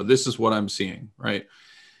 right? This is what I'm seeing, right?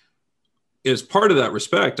 As part of that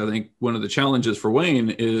respect, I think one of the challenges for Wayne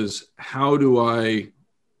is, how do I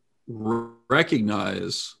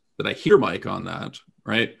recognize that I hear Mike on that,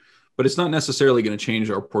 right? But it's not necessarily going to change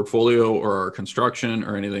our portfolio or our construction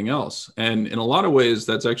or anything else. And in a lot of ways,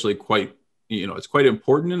 that's actually quite, it's quite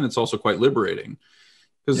important, and it's also quite liberating.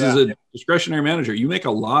 Because as a discretionary manager, you make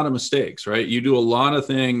a lot of mistakes, right? You do a lot of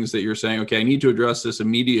things that you're saying, okay, I need to address this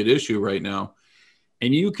immediate issue right now.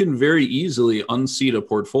 And you can very easily unseat a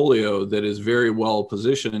portfolio that is very well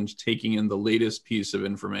positioned, taking in the latest piece of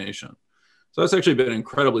information. So that's actually been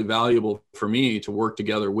incredibly valuable for me to work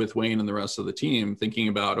together with Wayne and the rest of the team, thinking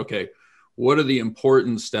about, okay, what are the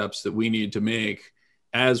important steps that we need to make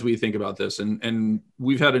as we think about this? And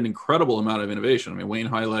we've had an incredible amount of innovation. I mean, Wayne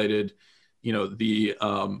highlighted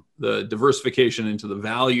the diversification into the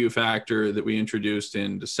value factor that we introduced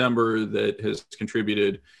in December that has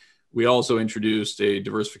contributed. We also introduced a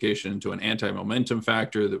diversification into an anti-momentum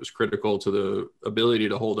factor that was critical to the ability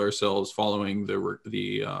to hold ourselves following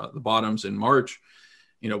the bottoms in March.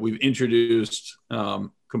 We've introduced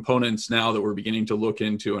components now that we're beginning to look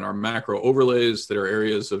into in our macro overlays that are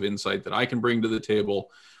areas of insight that I can bring to the table.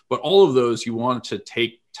 But all of those, you want to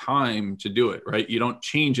take time to do it, right? You don't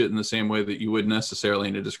change it in the same way that you would necessarily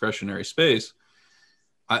in a discretionary space.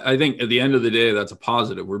 I think at the end of the day, that's a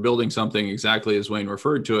positive. We're building something exactly as Wayne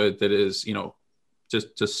referred to it, that is,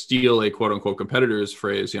 just to steal a quote unquote competitor's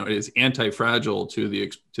phrase, it is anti-fragile to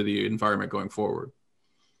the environment going forward.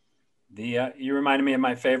 You reminded me of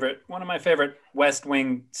one of my favorite West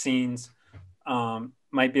Wing scenes.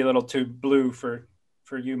 Might be a little too blue for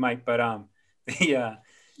you, Mike, but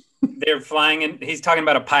they're flying and he's talking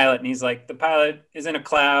about a pilot, and he's like, the pilot is in a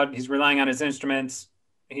cloud. He's relying on his instruments.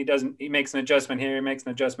 He makes an adjustment here. He makes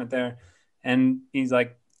an adjustment there. And he's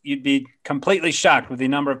like, you'd be completely shocked with the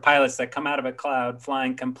number of pilots that come out of a cloud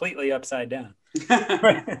flying completely upside down.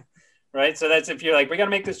 Right. So that's, if you're like, we got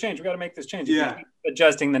to make this change. We got to make this change. If you keep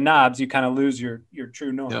adjusting the knobs, you kind of lose your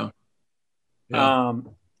true norm. Yeah.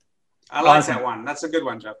 I like that one. That's a good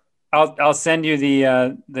one, Jeff. I'll send you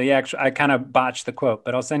the actual, I kind of botched the quote,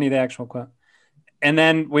 but I'll send you the actual quote. And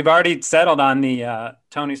then we've already settled on the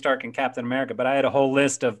Tony Stark and Captain America, but I had a whole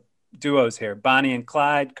list of duos here: Bonnie and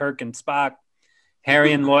Clyde, Kirk and Spock,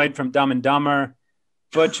 Harry and Lloyd from Dumb and Dumber,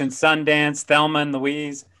 Butch and Sundance, Thelma and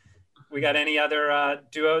Louise. We got any other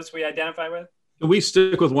duos we identify with? Can we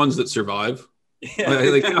stick with ones that survive?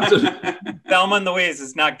 Yeah. Thelma and Louise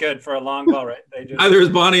is not good for a long haul, right? Either is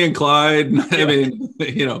Bonnie and Clyde. I mean,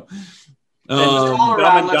 all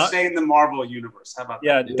around, let's say in the Marvel universe. How about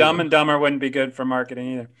that? Yeah, Dumb and Dumber wouldn't be good for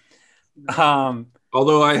marketing either.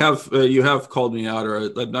 Although you have called me out,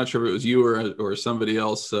 or I'm not sure if it was you or somebody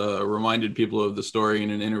else reminded people of the story in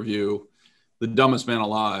an interview, The Dumbest Man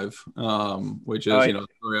Alive, which is, a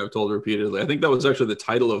story I've told repeatedly. I think that was actually the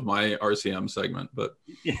title of my RCM segment, but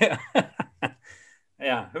yeah.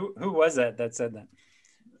 Yeah. Who was that said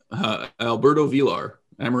that? Alberto Villar,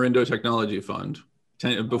 Amarindo Technology Fund,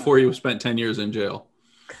 before he spent 10 years in jail.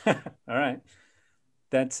 All right.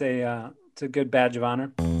 It's a good badge of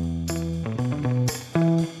honor.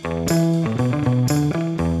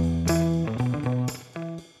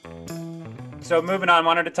 So moving on,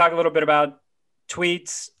 wanted to talk a little bit about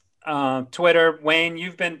tweets, Twitter. Wayne,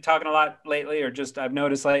 you've been talking a lot lately, or just I've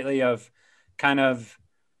noticed lately, of kind of,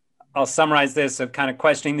 I'll summarize this, of kind of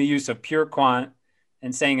questioning the use of pure quant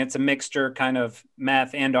and saying it's a mixture, kind of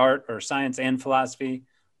math and art, or science and philosophy.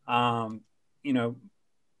 Where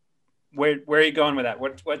are you going with that?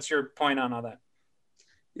 What's your point on all that?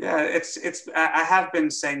 Yeah, it's. I have been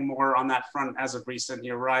saying more on that front as of recent.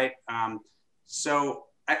 You're right. So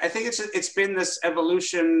I think it's been this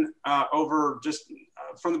evolution over just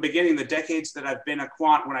from the beginning, the decades that I've been a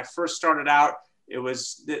quant. When I first started out, it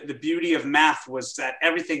was the beauty of math was that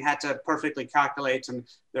everything had to perfectly calculate, and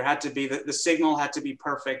there had to be the signal had to be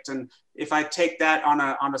perfect. And if I take that on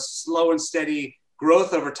a slow and steady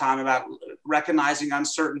growth over time about recognizing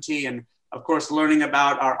uncertainty and of course learning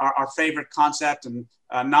about our favorite concept and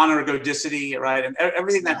non-ergodicity, right, and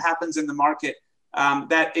everything that happens in the market,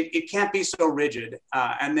 that it can't be so rigid.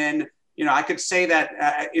 And then I could say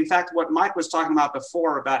that in fact what Mike was talking about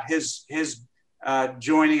before about his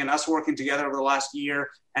joining and us working together over the last year,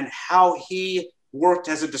 and how he worked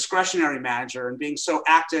as a discretionary manager and being so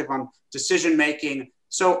active on decision making.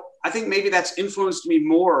 So I think maybe that's influenced me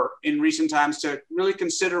more in recent times to really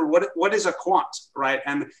consider what is a quant, right?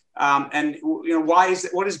 And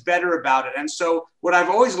what is better about it? And so what I've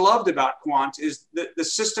always loved about quant is the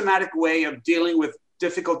systematic way of dealing with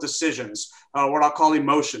difficult decisions, what I'll call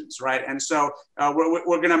emotions, right? And so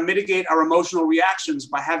we're going to mitigate our emotional reactions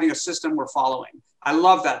by having a system we're following. I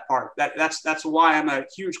love that part. That's why I'm a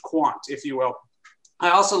huge quant, if you will. I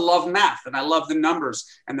also love math, and I love the numbers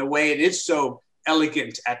and the way it is so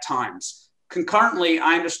elegant at times. Concurrently,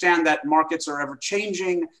 I understand that markets are ever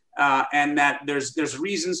changing, and that there's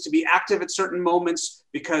reasons to be active at certain moments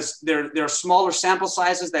because there are smaller sample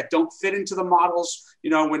sizes that don't fit into the models.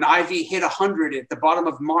 When IV hit 100 at the bottom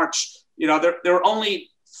of March, there are only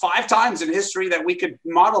 5 times in history that we could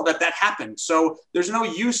model that happened. So there's no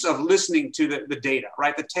use of listening to the data,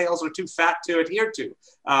 right? The tails are too fat to adhere to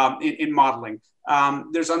in modeling.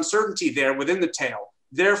 There's uncertainty there within the tail.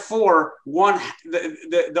 Therefore,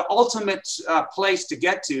 the ultimate place to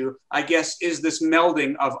get to, I guess, is this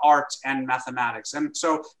melding of art and mathematics. And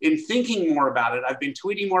so in thinking more about it, I've been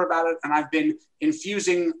tweeting more about it, and I've been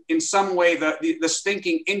infusing in some way this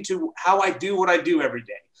thinking into how I do what I do every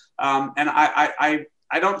day. And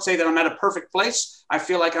I don't say that I'm at a perfect place. I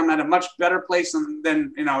feel like I'm at a much better place than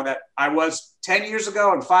that I was 10 years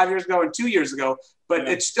ago and 5 years ago and 2 years ago. But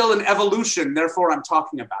it's still an evolution. Therefore, I'm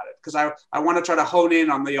talking about it because I want to try to hone in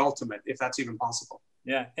on the ultimate, if that's even possible.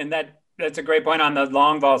 Yeah, and that's a great point on the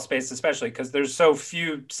long vol space, especially because there's so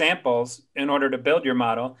few samples in order to build your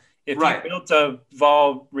model. If you built a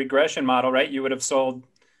vol regression model, right, you would have sold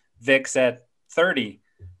VIX at 30,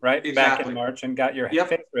 right, back in March and got your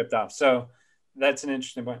face ripped off. So that's an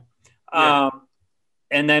interesting point. Yeah.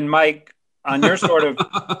 And then, Mike, on your sort of...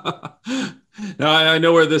 No, I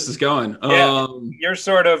know where this is going. Yeah, your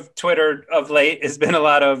sort of Twitter of late has been a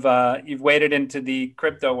lot of you've waded into the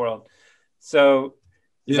crypto world. So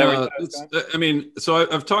so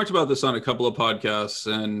I've talked about this on a couple of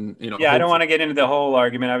podcasts, and I don't want to get into the whole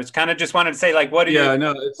argument. I was kind of just wanted to say, like,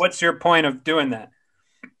 what's your point of doing that?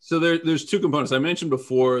 So there's 2 components. I mentioned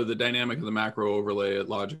before the dynamic of the macro overlay at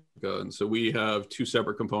Logica. And so we have 2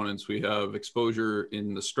 separate components. We have exposure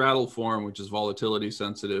in the straddle form, which is volatility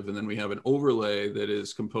sensitive. And then we have an overlay that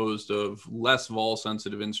is composed of less vol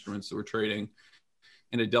sensitive instruments that we're trading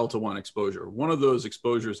in a Delta 1 exposure. One of those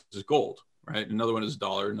exposures is gold, right? Another one is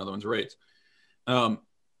dollar, another one's rates.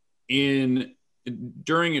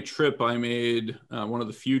 During a trip I made, one of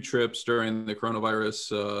the few trips during the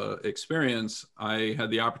coronavirus experience, I had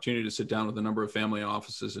the opportunity to sit down with a number of family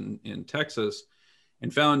offices in Texas,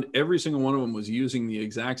 and found every single one of them was using the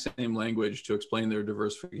exact same language to explain their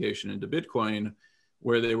diversification into Bitcoin,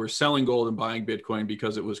 where they were selling gold and buying Bitcoin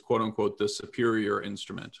because it was, quote unquote, the superior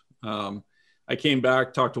instrument. I came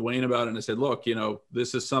back, talked to Wayne about it, and I said, look,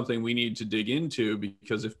 this is something we need to dig into,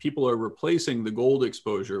 because if people are replacing the gold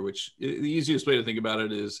exposure, which the easiest way to think about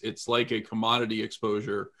it is it's like a commodity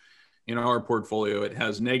exposure in our portfolio. It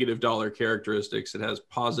has negative dollar characteristics. It has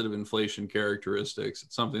positive inflation characteristics.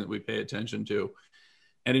 It's something that we pay attention to.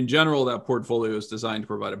 And in general, that portfolio is designed to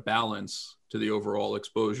provide a balance to the overall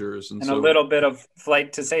exposures. And so, a little bit of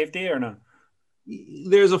flight to safety, or no?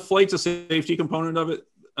 There's a flight to safety component of it.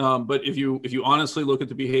 But if you honestly look at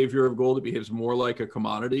the behavior of gold, it behaves more like a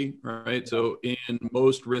commodity, right? So in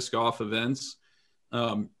most risk-off events,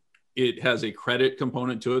 it has a credit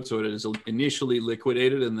component to it. So it is initially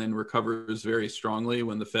liquidated and then recovers very strongly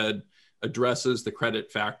when the Fed addresses the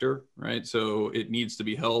credit factor, right? So it needs to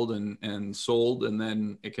be held and sold, and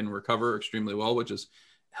then it can recover extremely well, which is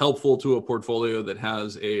helpful to a portfolio that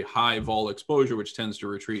has a high vol exposure, which tends to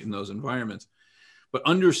retreat in those environments. But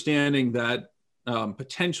understanding that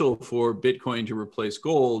potential for Bitcoin to replace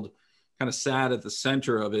gold kind of sat at the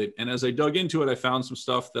center of it. And as I dug into it, I found some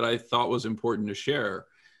stuff that I thought was important to share.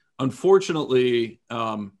 Unfortunately,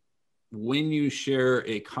 when you share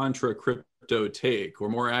a contra crypto take, or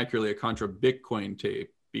more accurately, a contra Bitcoin take,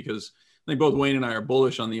 because I think both Wayne and I are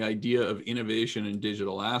bullish on the idea of innovation in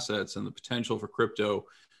digital assets and the potential for crypto.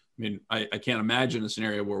 I mean, I can't imagine a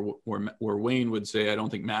scenario where Wayne would say, I don't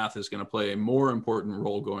think math is going to play a more important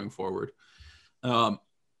role going forward. our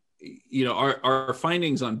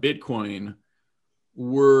findings on Bitcoin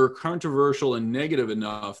were controversial and negative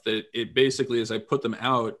enough that it basically, as I put them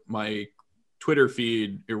out, my Twitter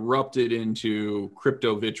feed erupted into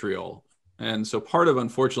crypto vitriol. And so part of,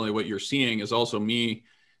 unfortunately, what you're seeing is also me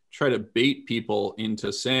try to bait people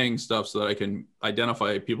into saying stuff so that I can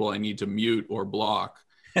identify people I need to mute or block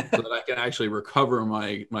so that I can actually recover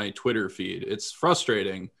my Twitter feed. It's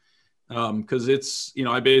frustrating because it's,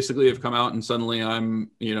 I basically have come out and suddenly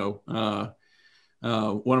I'm, one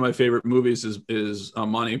of my favorite movies is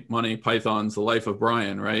Monty Python's The Life of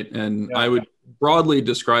Brian, right? And I would broadly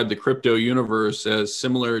describe the crypto universe as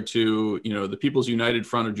similar to, the People's United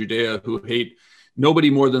Front of Judea, who hate nobody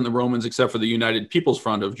more than the Romans except for the United People's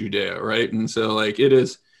Front of Judea, right? And so it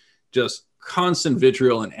is just constant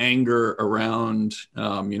vitriol and anger around,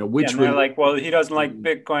 which they're like, well, he doesn't like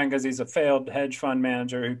Bitcoin because he's a failed hedge fund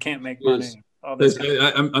manager who can't make money.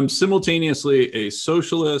 I'm simultaneously a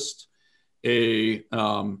socialist, a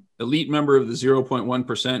elite member of the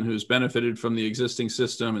 0.1% who's benefited from the existing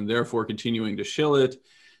system and therefore continuing to shill it.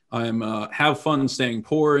 I'm a have fun staying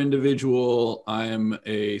poor individual. I'm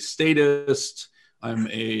a statist. I'm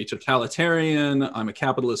a totalitarian. I'm a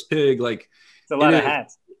capitalist pig. It's a lot of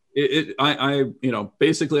hats.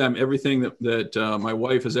 Basically I'm everything that my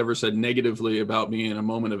wife has ever said negatively about me in a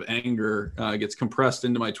moment of anger gets compressed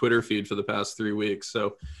into my Twitter feed for the past 3 weeks.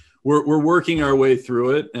 So we're working our way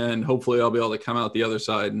through it, and hopefully I'll be able to come out the other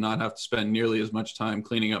side and not have to spend nearly as much time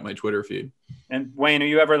cleaning up my Twitter feed. And Wayne, are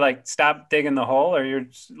you ever stop digging the hole, or you're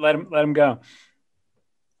just let him go?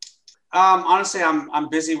 Honestly, I'm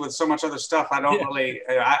busy with so much other stuff. I don't really,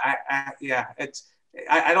 I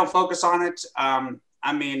don't focus on it.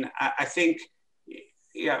 I think,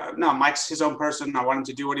 Mike's his own person. I want him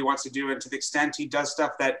to do what he wants to do. And to the extent he does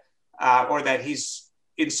stuff that, or that he's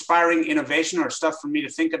inspiring innovation or stuff for me to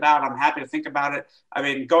think about, I'm happy to think about it.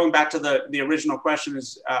 Going back to the original question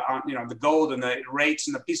is, the gold and the rates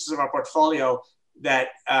and the pieces of our portfolio that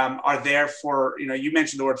are there for, you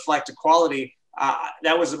mentioned the word flight to quality.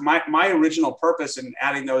 That was my original purpose in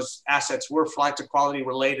adding those assets were flight to quality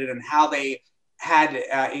related, and how they had,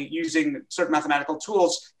 using certain mathematical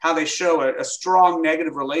tools, how they show a strong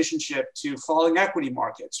negative relationship to falling equity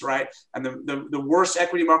markets, right? And the worse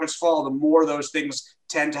equity markets fall, the more those things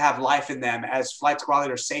tend to have life in them as flight to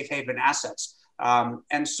quality or safe haven assets.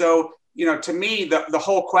 And so, to me, the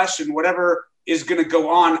whole question, whatever is going to go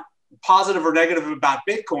on, positive or negative about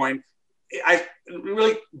Bitcoin, it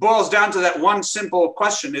really boils down to that one simple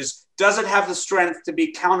question is, does it have the strength to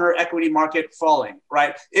be counter equity market falling,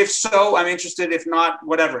 right? If so, I'm interested. If not,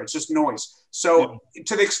 whatever, it's just noise. So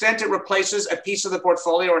to the extent it replaces a piece of the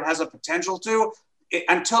portfolio, or it has a potential to,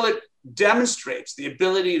 until it demonstrates the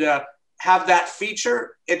ability to have that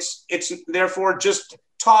feature, it's therefore just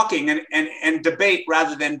talking and debate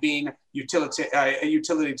rather than being a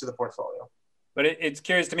utility to the portfolio. But it's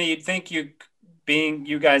curious to me, you'd think you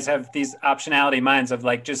guys have these optionality minds of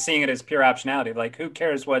just seeing it as pure optionality. Who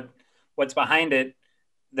cares what's behind it?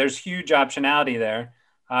 There's huge optionality there.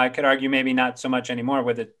 I could argue maybe not so much anymore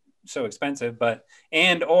with it so expensive, but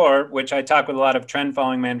which I talk with a lot of trend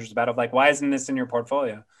following managers about, why isn't this in your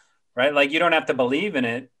portfolio, right? You don't have to believe in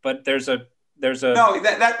it, but there's a no,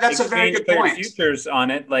 that's a very good point. Futures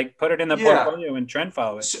on it, put it in the portfolio and trend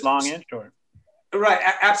follow it, long and short. Right,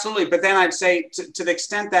 absolutely. But then I'd say to the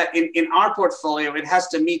extent that in our portfolio, it has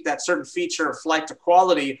to meet that certain feature of flight to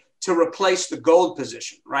quality to replace the gold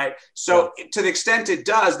position, right? So to the extent it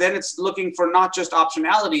does, then it's looking for not just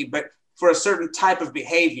optionality, but for a certain type of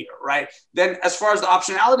behavior, right? Then as far as the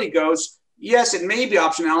optionality goes, yes, it may be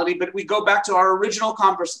optionality, but we go back to our original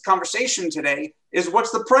conversation today is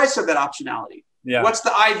what's the price of that optionality? Yeah. What's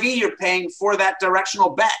the IV you're paying for that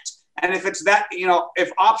directional bet? And if it's that,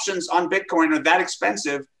 if options on Bitcoin are that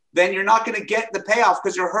expensive, then you're not going to get the payoff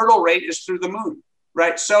because your hurdle rate is through the moon,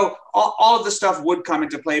 right? So all of the stuff would come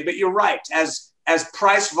into play. But you're right. As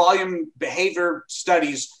price volume behavior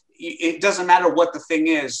studies, it doesn't matter what the thing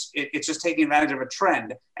is. It's just taking advantage of a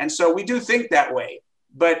trend. And so we do think that way.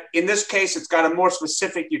 But in this case, it's got a more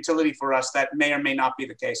specific utility for us that may or may not be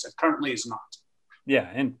the case. It currently is not. Yeah.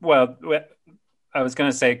 And I was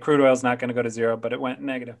going to say crude oil is not going to go to zero, but it went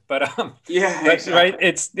negative. But exactly. Right,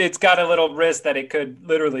 it's got a little risk that it could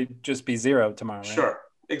literally just be zero tomorrow. Right? Sure,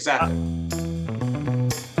 exactly.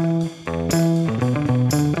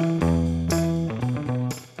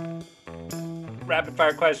 Rapid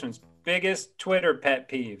fire questions. Biggest Twitter pet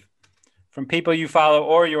peeve from people you follow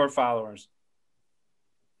or your followers.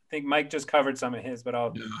 I think Mike just covered some of his, but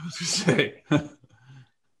I'll say.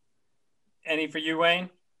 Any for you, Wayne?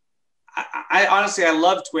 I honestly, I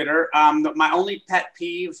love Twitter. My only pet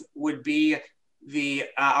peeve would be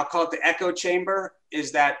I'll call it the echo chamber,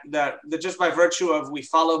 is that the just by virtue of we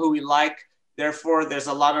follow who we like, therefore there's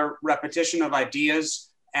a lot of repetition of ideas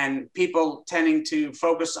and people tending to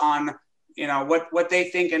focus on, you know, what they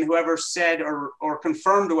think and whoever said or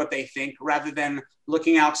confirmed what they think, rather than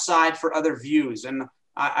looking outside for other views. And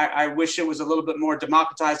I wish it was a little bit more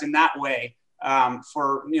democratized in that way,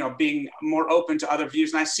 for, you know, being more open to other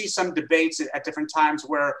views. And I see some debates at different times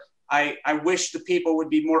where I wish the people would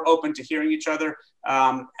be more open to hearing each other.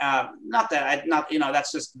 Not you know,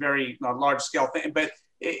 that's just very large scale thing, but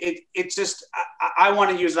it's just, I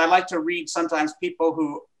want to use it. I like to read sometimes people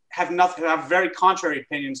who have very contrary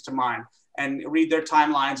opinions to mine, and read their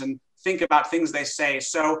timelines and think about things they say.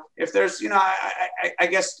 So if there's, you know, I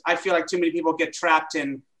guess I feel like too many people get trapped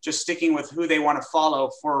in just sticking with who they want to follow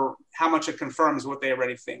for how much it confirms what they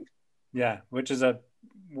already think. Yeah, which is a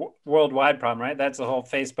worldwide problem, right? That's the whole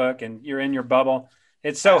Facebook, and you're in your bubble.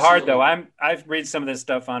 It's so Absolutely. hard, though. I read some of this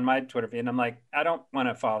stuff on my Twitter feed, and I'm like, I don't want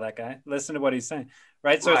to follow that guy. Listen to what he's saying,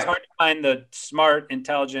 right? So It's hard to find the smart,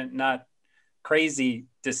 intelligent, not crazy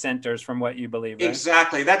dissenters from what you believe, right?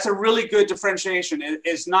 Exactly. That's a really good differentiation.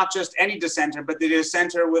 It's not just any dissenter, but the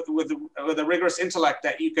dissenter with a rigorous intellect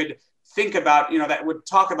that you could think about, you know, that would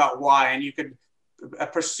talk about why, and you could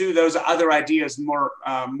pursue those other ideas more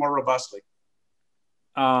robustly.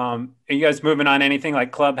 Are you guys moving on anything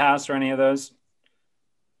like Clubhouse or any of those?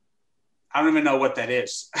 I don't even know what that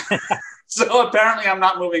is. So apparently I'm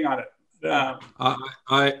not moving on it. I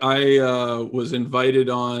was invited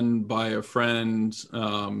on by a friend,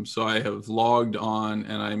 so I have logged on,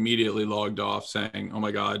 and I immediately logged off saying, oh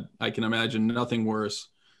my God, I can imagine nothing worse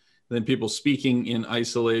than people speaking in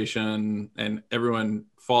isolation and everyone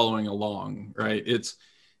following along, right?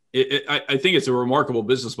 I think it's a remarkable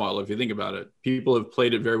business model if you think about it. People have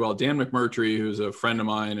played it very well. Dan McMurtry, who's a friend of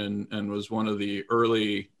mine and was one of the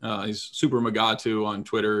early, he's Super Magatu on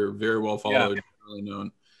Twitter, very well followed, really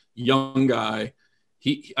known, young guy.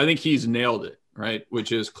 I think he's nailed it, right?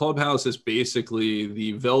 Which is Clubhouse is basically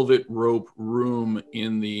the velvet rope room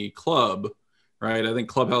in the club, right? I think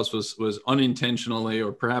Clubhouse was unintentionally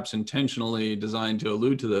or perhaps intentionally designed to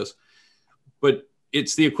allude to this, but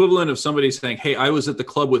it's the equivalent of somebody saying, hey, I was at the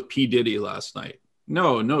club with P. Diddy last night.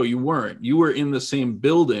 No, you weren't. You were in the same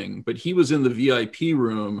building, but he was in the VIP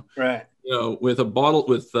room, right? You know, with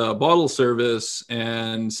bottle service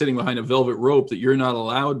and sitting behind a velvet rope that you're not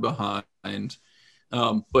allowed behind.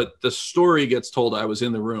 But the story gets told I was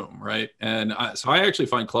in the room, right? And so I actually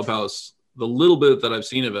find Clubhouse, the little bit that I've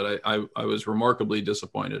seen of it, I was remarkably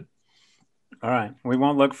disappointed. All right. We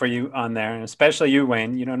won't look for you on there, and especially you,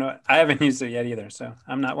 Wayne. You don't know. I haven't used it yet either, so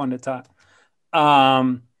I'm not one to talk.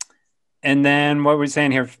 And then what we're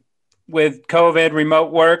saying here with COVID,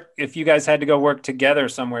 remote work, if you guys had to go work together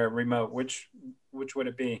somewhere remote, which would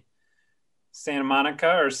it be? Santa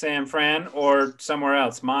Monica or San Fran or somewhere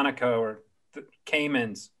else? Monaco or the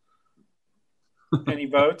Caymans? Any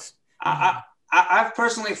votes? I've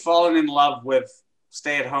personally fallen in love with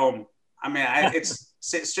stay at home. I mean, it's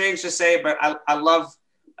strange to say, but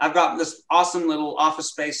I've got this awesome little office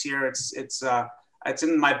space here. It's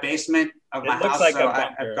in my basement of my house. Like so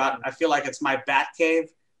I feel like it's my bat cave.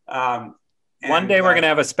 One day we're going to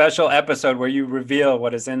have a special episode where you reveal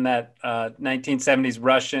what is in that 1970s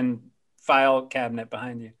Russian file cabinet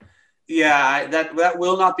behind you. Yeah, that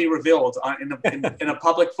will not be revealed in a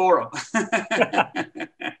public forum.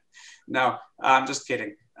 No, I'm just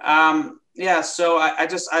kidding. Yeah, so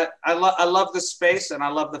I love this space, and I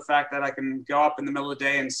love the fact that I can go up in the middle of the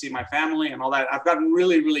day and see my family and all that. I've gotten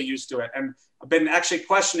really, really used to it, and I've been actually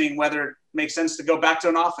questioning whether it makes sense to go back to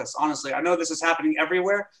an office. Honestly, I know this is happening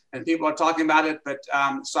everywhere, and people are talking about it, but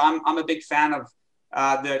so I'm a big fan of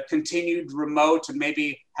the continued remote and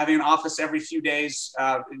maybe having an office every few days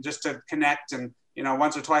just to connect and, you know,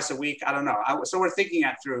 once or twice a week. I don't know. So we're thinking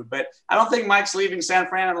that through, but I don't think Mike's leaving San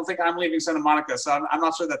Fran. I don't think I'm leaving Santa Monica. So I'm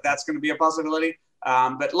not sure that that's going to be a possibility.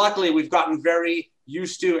 But luckily we've gotten very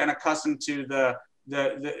used to and accustomed to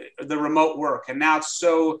the remote work. And now it's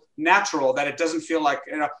so natural that it doesn't feel like,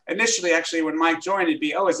 you know, initially actually when Mike joined, it'd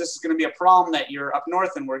be, is this going to be a problem that you're up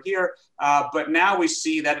north and we're here? But now we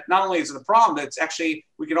see that not only is it a problem, but it's actually,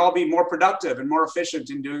 we can all be more productive and more efficient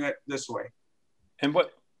in doing it this way. And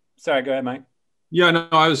sorry, go ahead, Mike. Yeah, no,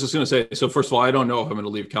 I was just going to say, so first of all, I don't know if I'm going to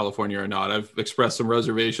leave California or not. I've expressed some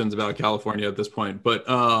reservations about California at this point, but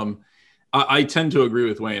I tend to agree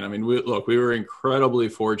with Wayne. I mean, we were incredibly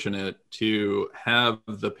fortunate to have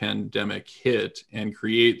the pandemic hit and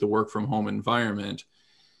create the work from home environment.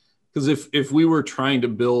 Because if we were trying to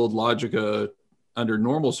build Logica under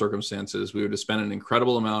normal circumstances, we would have spent an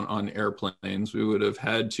incredible amount on airplanes. We would have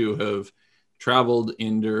had to have traveled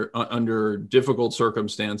under difficult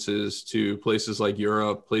circumstances to places like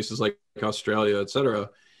Europe, places like Australia, et cetera.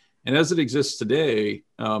 And as it exists today,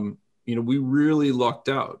 we really lucked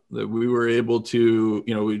out that we were able to,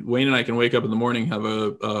 Wayne and I can wake up in the morning, have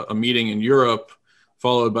a meeting in Europe,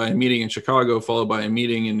 followed by a meeting in Chicago, followed by a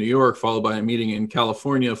meeting in New York, followed by a meeting in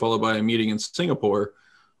California, followed by a meeting in Singapore,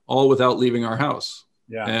 all without leaving our house.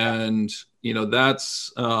 Yeah. And,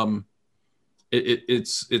 that's,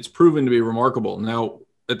 it's proven to be remarkable. Now,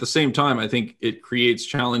 at the same time, I think it creates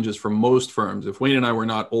challenges for most firms. If Wayne and I were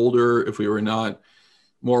not older, if we were not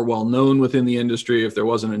more well-known within the industry, if there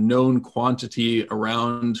wasn't a known quantity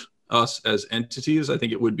around us as entities, I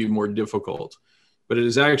think it would be more difficult. But it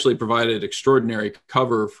has actually provided extraordinary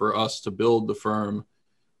cover for us to build the firm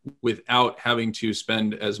without having to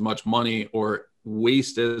spend as much money or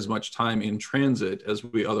waste as much time in transit as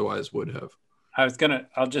we otherwise would have.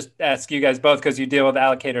 I'll just ask you guys both, because you deal with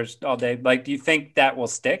allocators all day. Like, do you think that will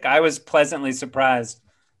stick? I was pleasantly surprised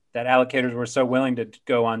that allocators were so willing to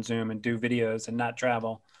go on Zoom and do videos and not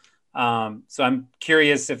travel. So I'm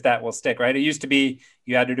curious if that will stick, right? It used to be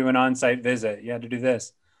you had to do an on-site visit, you had to do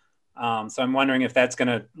this. So I'm wondering if that's going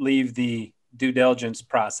to leave the due diligence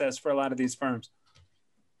process for a lot of these firms.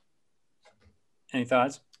 Any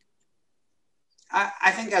thoughts?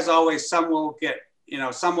 I think, as always, some will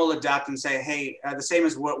adapt and say, hey, the same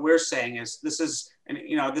as what we're saying is this is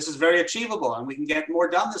very achievable and we can get more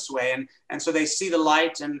done this way. And so they see the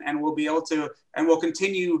light and we'll be able to, and we'll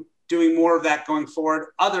continue doing more of that going forward.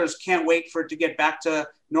 Others can't wait for it to get back to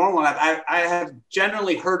normal. I have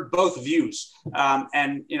generally heard both views.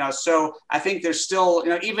 So I think there's still,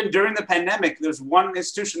 even during the pandemic, there's one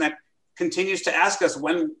institution that continues to ask us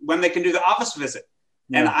when they can do the office visit.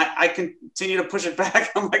 Yeah. And I continue to push it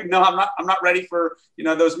back. I'm like, no, I'm not ready for,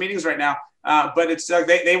 those meetings right now. But it's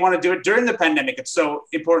they want to do it during the pandemic. It's so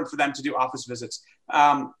important for them to do office visits.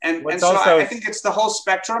 I think it's the whole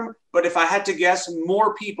spectrum. But if I had to guess,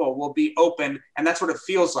 more people will be open, and that's what it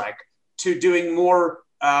feels like, to doing more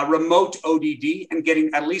remote ODD and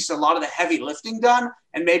getting at least a lot of the heavy lifting done,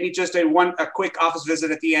 and maybe just a quick office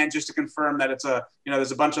visit at the end just to confirm that it's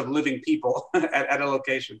there's a bunch of living people at a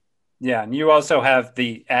location. Yeah, and you also have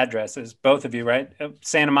the addresses, both of you, right?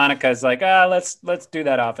 Santa Monica is like, let's do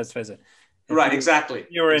that office visit. Right, exactly.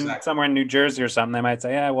 You were somewhere in New Jersey or something, they might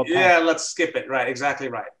say, let's skip it. Right, exactly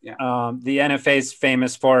right. Yeah. The NFA is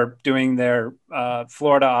famous for doing their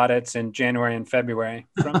Florida audits in January and February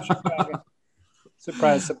from Chicago.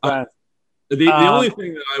 Surprise. The only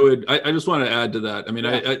thing that I just want to add to that. I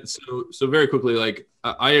mean, so very quickly, like,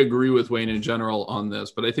 I agree with Wayne in general on this,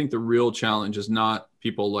 but I think the real challenge is not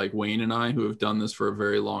people like Wayne and I who have done this for a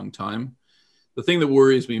very long time. The thing that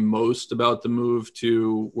worries me most about the move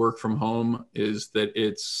to work from home is that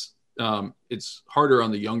it's harder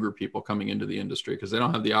on the younger people coming into the industry because they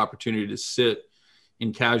don't have the opportunity to sit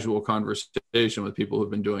in casual conversation with people who've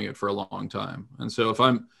been doing it for a long time. And so if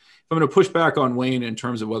I'm going to push back on Wayne in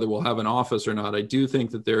terms of whether we'll have an office or not, I do think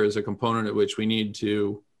that there is a component at which we need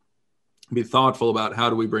to be thoughtful about how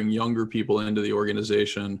do we bring younger people into the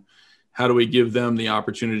organization? How do we give them the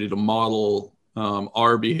opportunity to model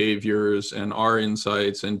our behaviors and our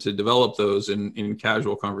insights and to develop those in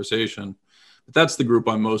casual conversation? But that's the group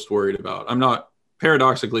I'm most worried about. I'm not,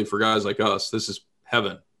 paradoxically, for guys like us, this is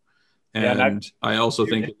heaven. And I also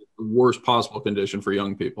think it's the worst possible condition for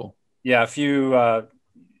young people. Yeah, a few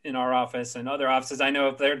in our office and other offices, I know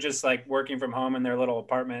if they're just like working from home in their little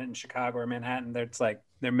apartment in Chicago or Manhattan,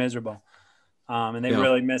 they're miserable. And they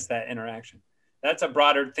really miss that interaction. That's a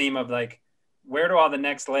broader theme of like, where do all the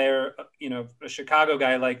next layer, a Chicago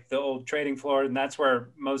guy, like the old trading floor, and that's where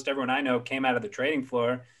most everyone I know came out of the trading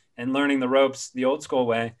floor and learning the ropes the old school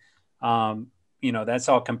way. That's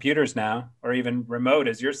all computers now, or even remote,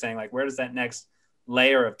 as you're saying, like, where does that next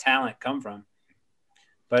layer of talent come from?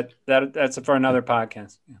 But that's for another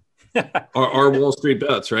podcast. Yeah. our Wall Street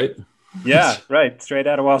bets, right? Yeah, right. Straight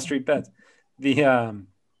out of Wall Street bets.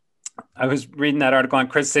 I was reading that article on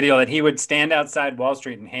Chris Sidiel that he would stand outside Wall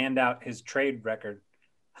Street and hand out his trade record.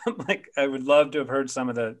 Like, I would love to have heard some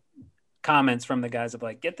of the comments from the guys of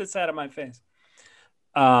like, get this out of my face.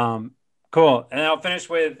 Cool. And I'll finish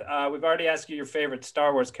with, we've already asked you your favorite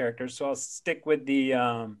Star Wars characters, so I'll stick with the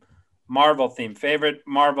Marvel theme. Favorite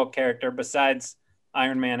Marvel character besides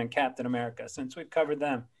Iron Man and Captain America, since we've covered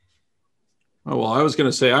them. Oh, well, I was going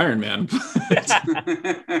to say Iron Man.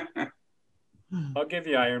 I'll give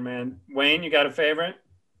you Iron Man. Wayne, you got a favorite?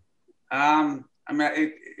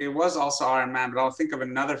 It was also Iron Man, but I'll think of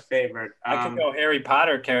another favorite. I could go Harry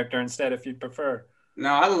Potter character instead if you prefer.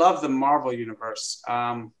 No, I love the Marvel universe.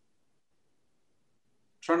 Trying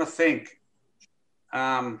to think.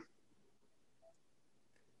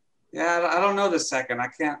 Yeah, I don't know the second. I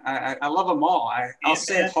can't. I love them all. I'll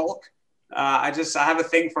say Hulk. I have a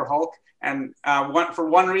thing for Hulk, and for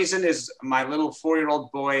one reason is my little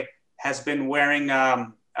 4-year-old boy has been wearing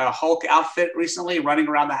a Hulk outfit recently, running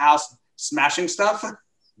around the house smashing stuff.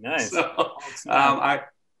 Nice. So,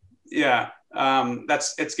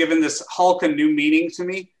 it's given this Hulk a new meaning to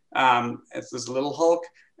me. It's this little Hulk.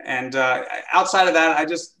 And outside of that,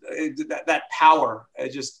 that power,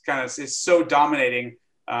 it just kind of is so dominating.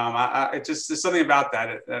 There's something about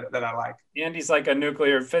that I like. Andy's like a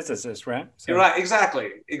nuclear physicist, right? So, right, exactly.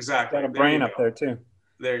 Got a brain up there too.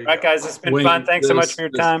 There you go. All right, guys, it's been Wayne, fun. Thanks so much for your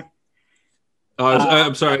time.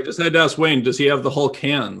 I'm sorry, I just had to ask Wayne, does he have the Hulk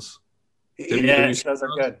hands? Yes, those are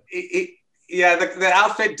good. The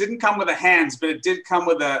outfit didn't come with the hands, but it did come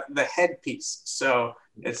with the headpiece. So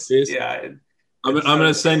I'm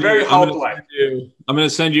gonna send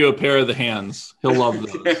you a pair of the hands. He'll love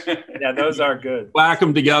those. Yeah, those are good. Whack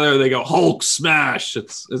them together, they go Hulk smash.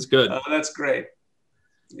 It's good. Oh, that's great.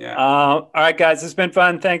 Yeah. All right, guys, it's been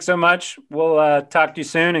fun. Thanks so much. We'll talk to you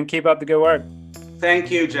soon, and keep up the good work. Thank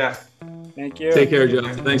you, Jeff. Thank you. Take care,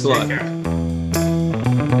 Jeff. Thanks a lot. Take care.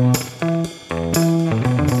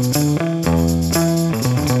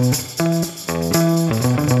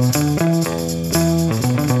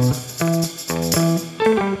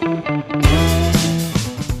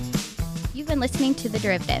 Listening to The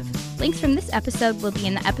Derivative. Links from this episode will be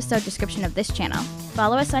in the episode description of this channel.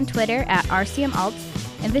 Follow us on Twitter at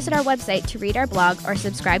RCMAlts and visit our website to read our blog or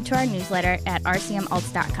subscribe to our newsletter at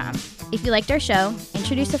rcmalts.com. If you liked our show,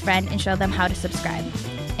 introduce a friend and show them how to subscribe.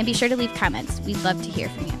 And be sure to leave comments. We'd love to hear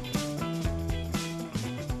from you.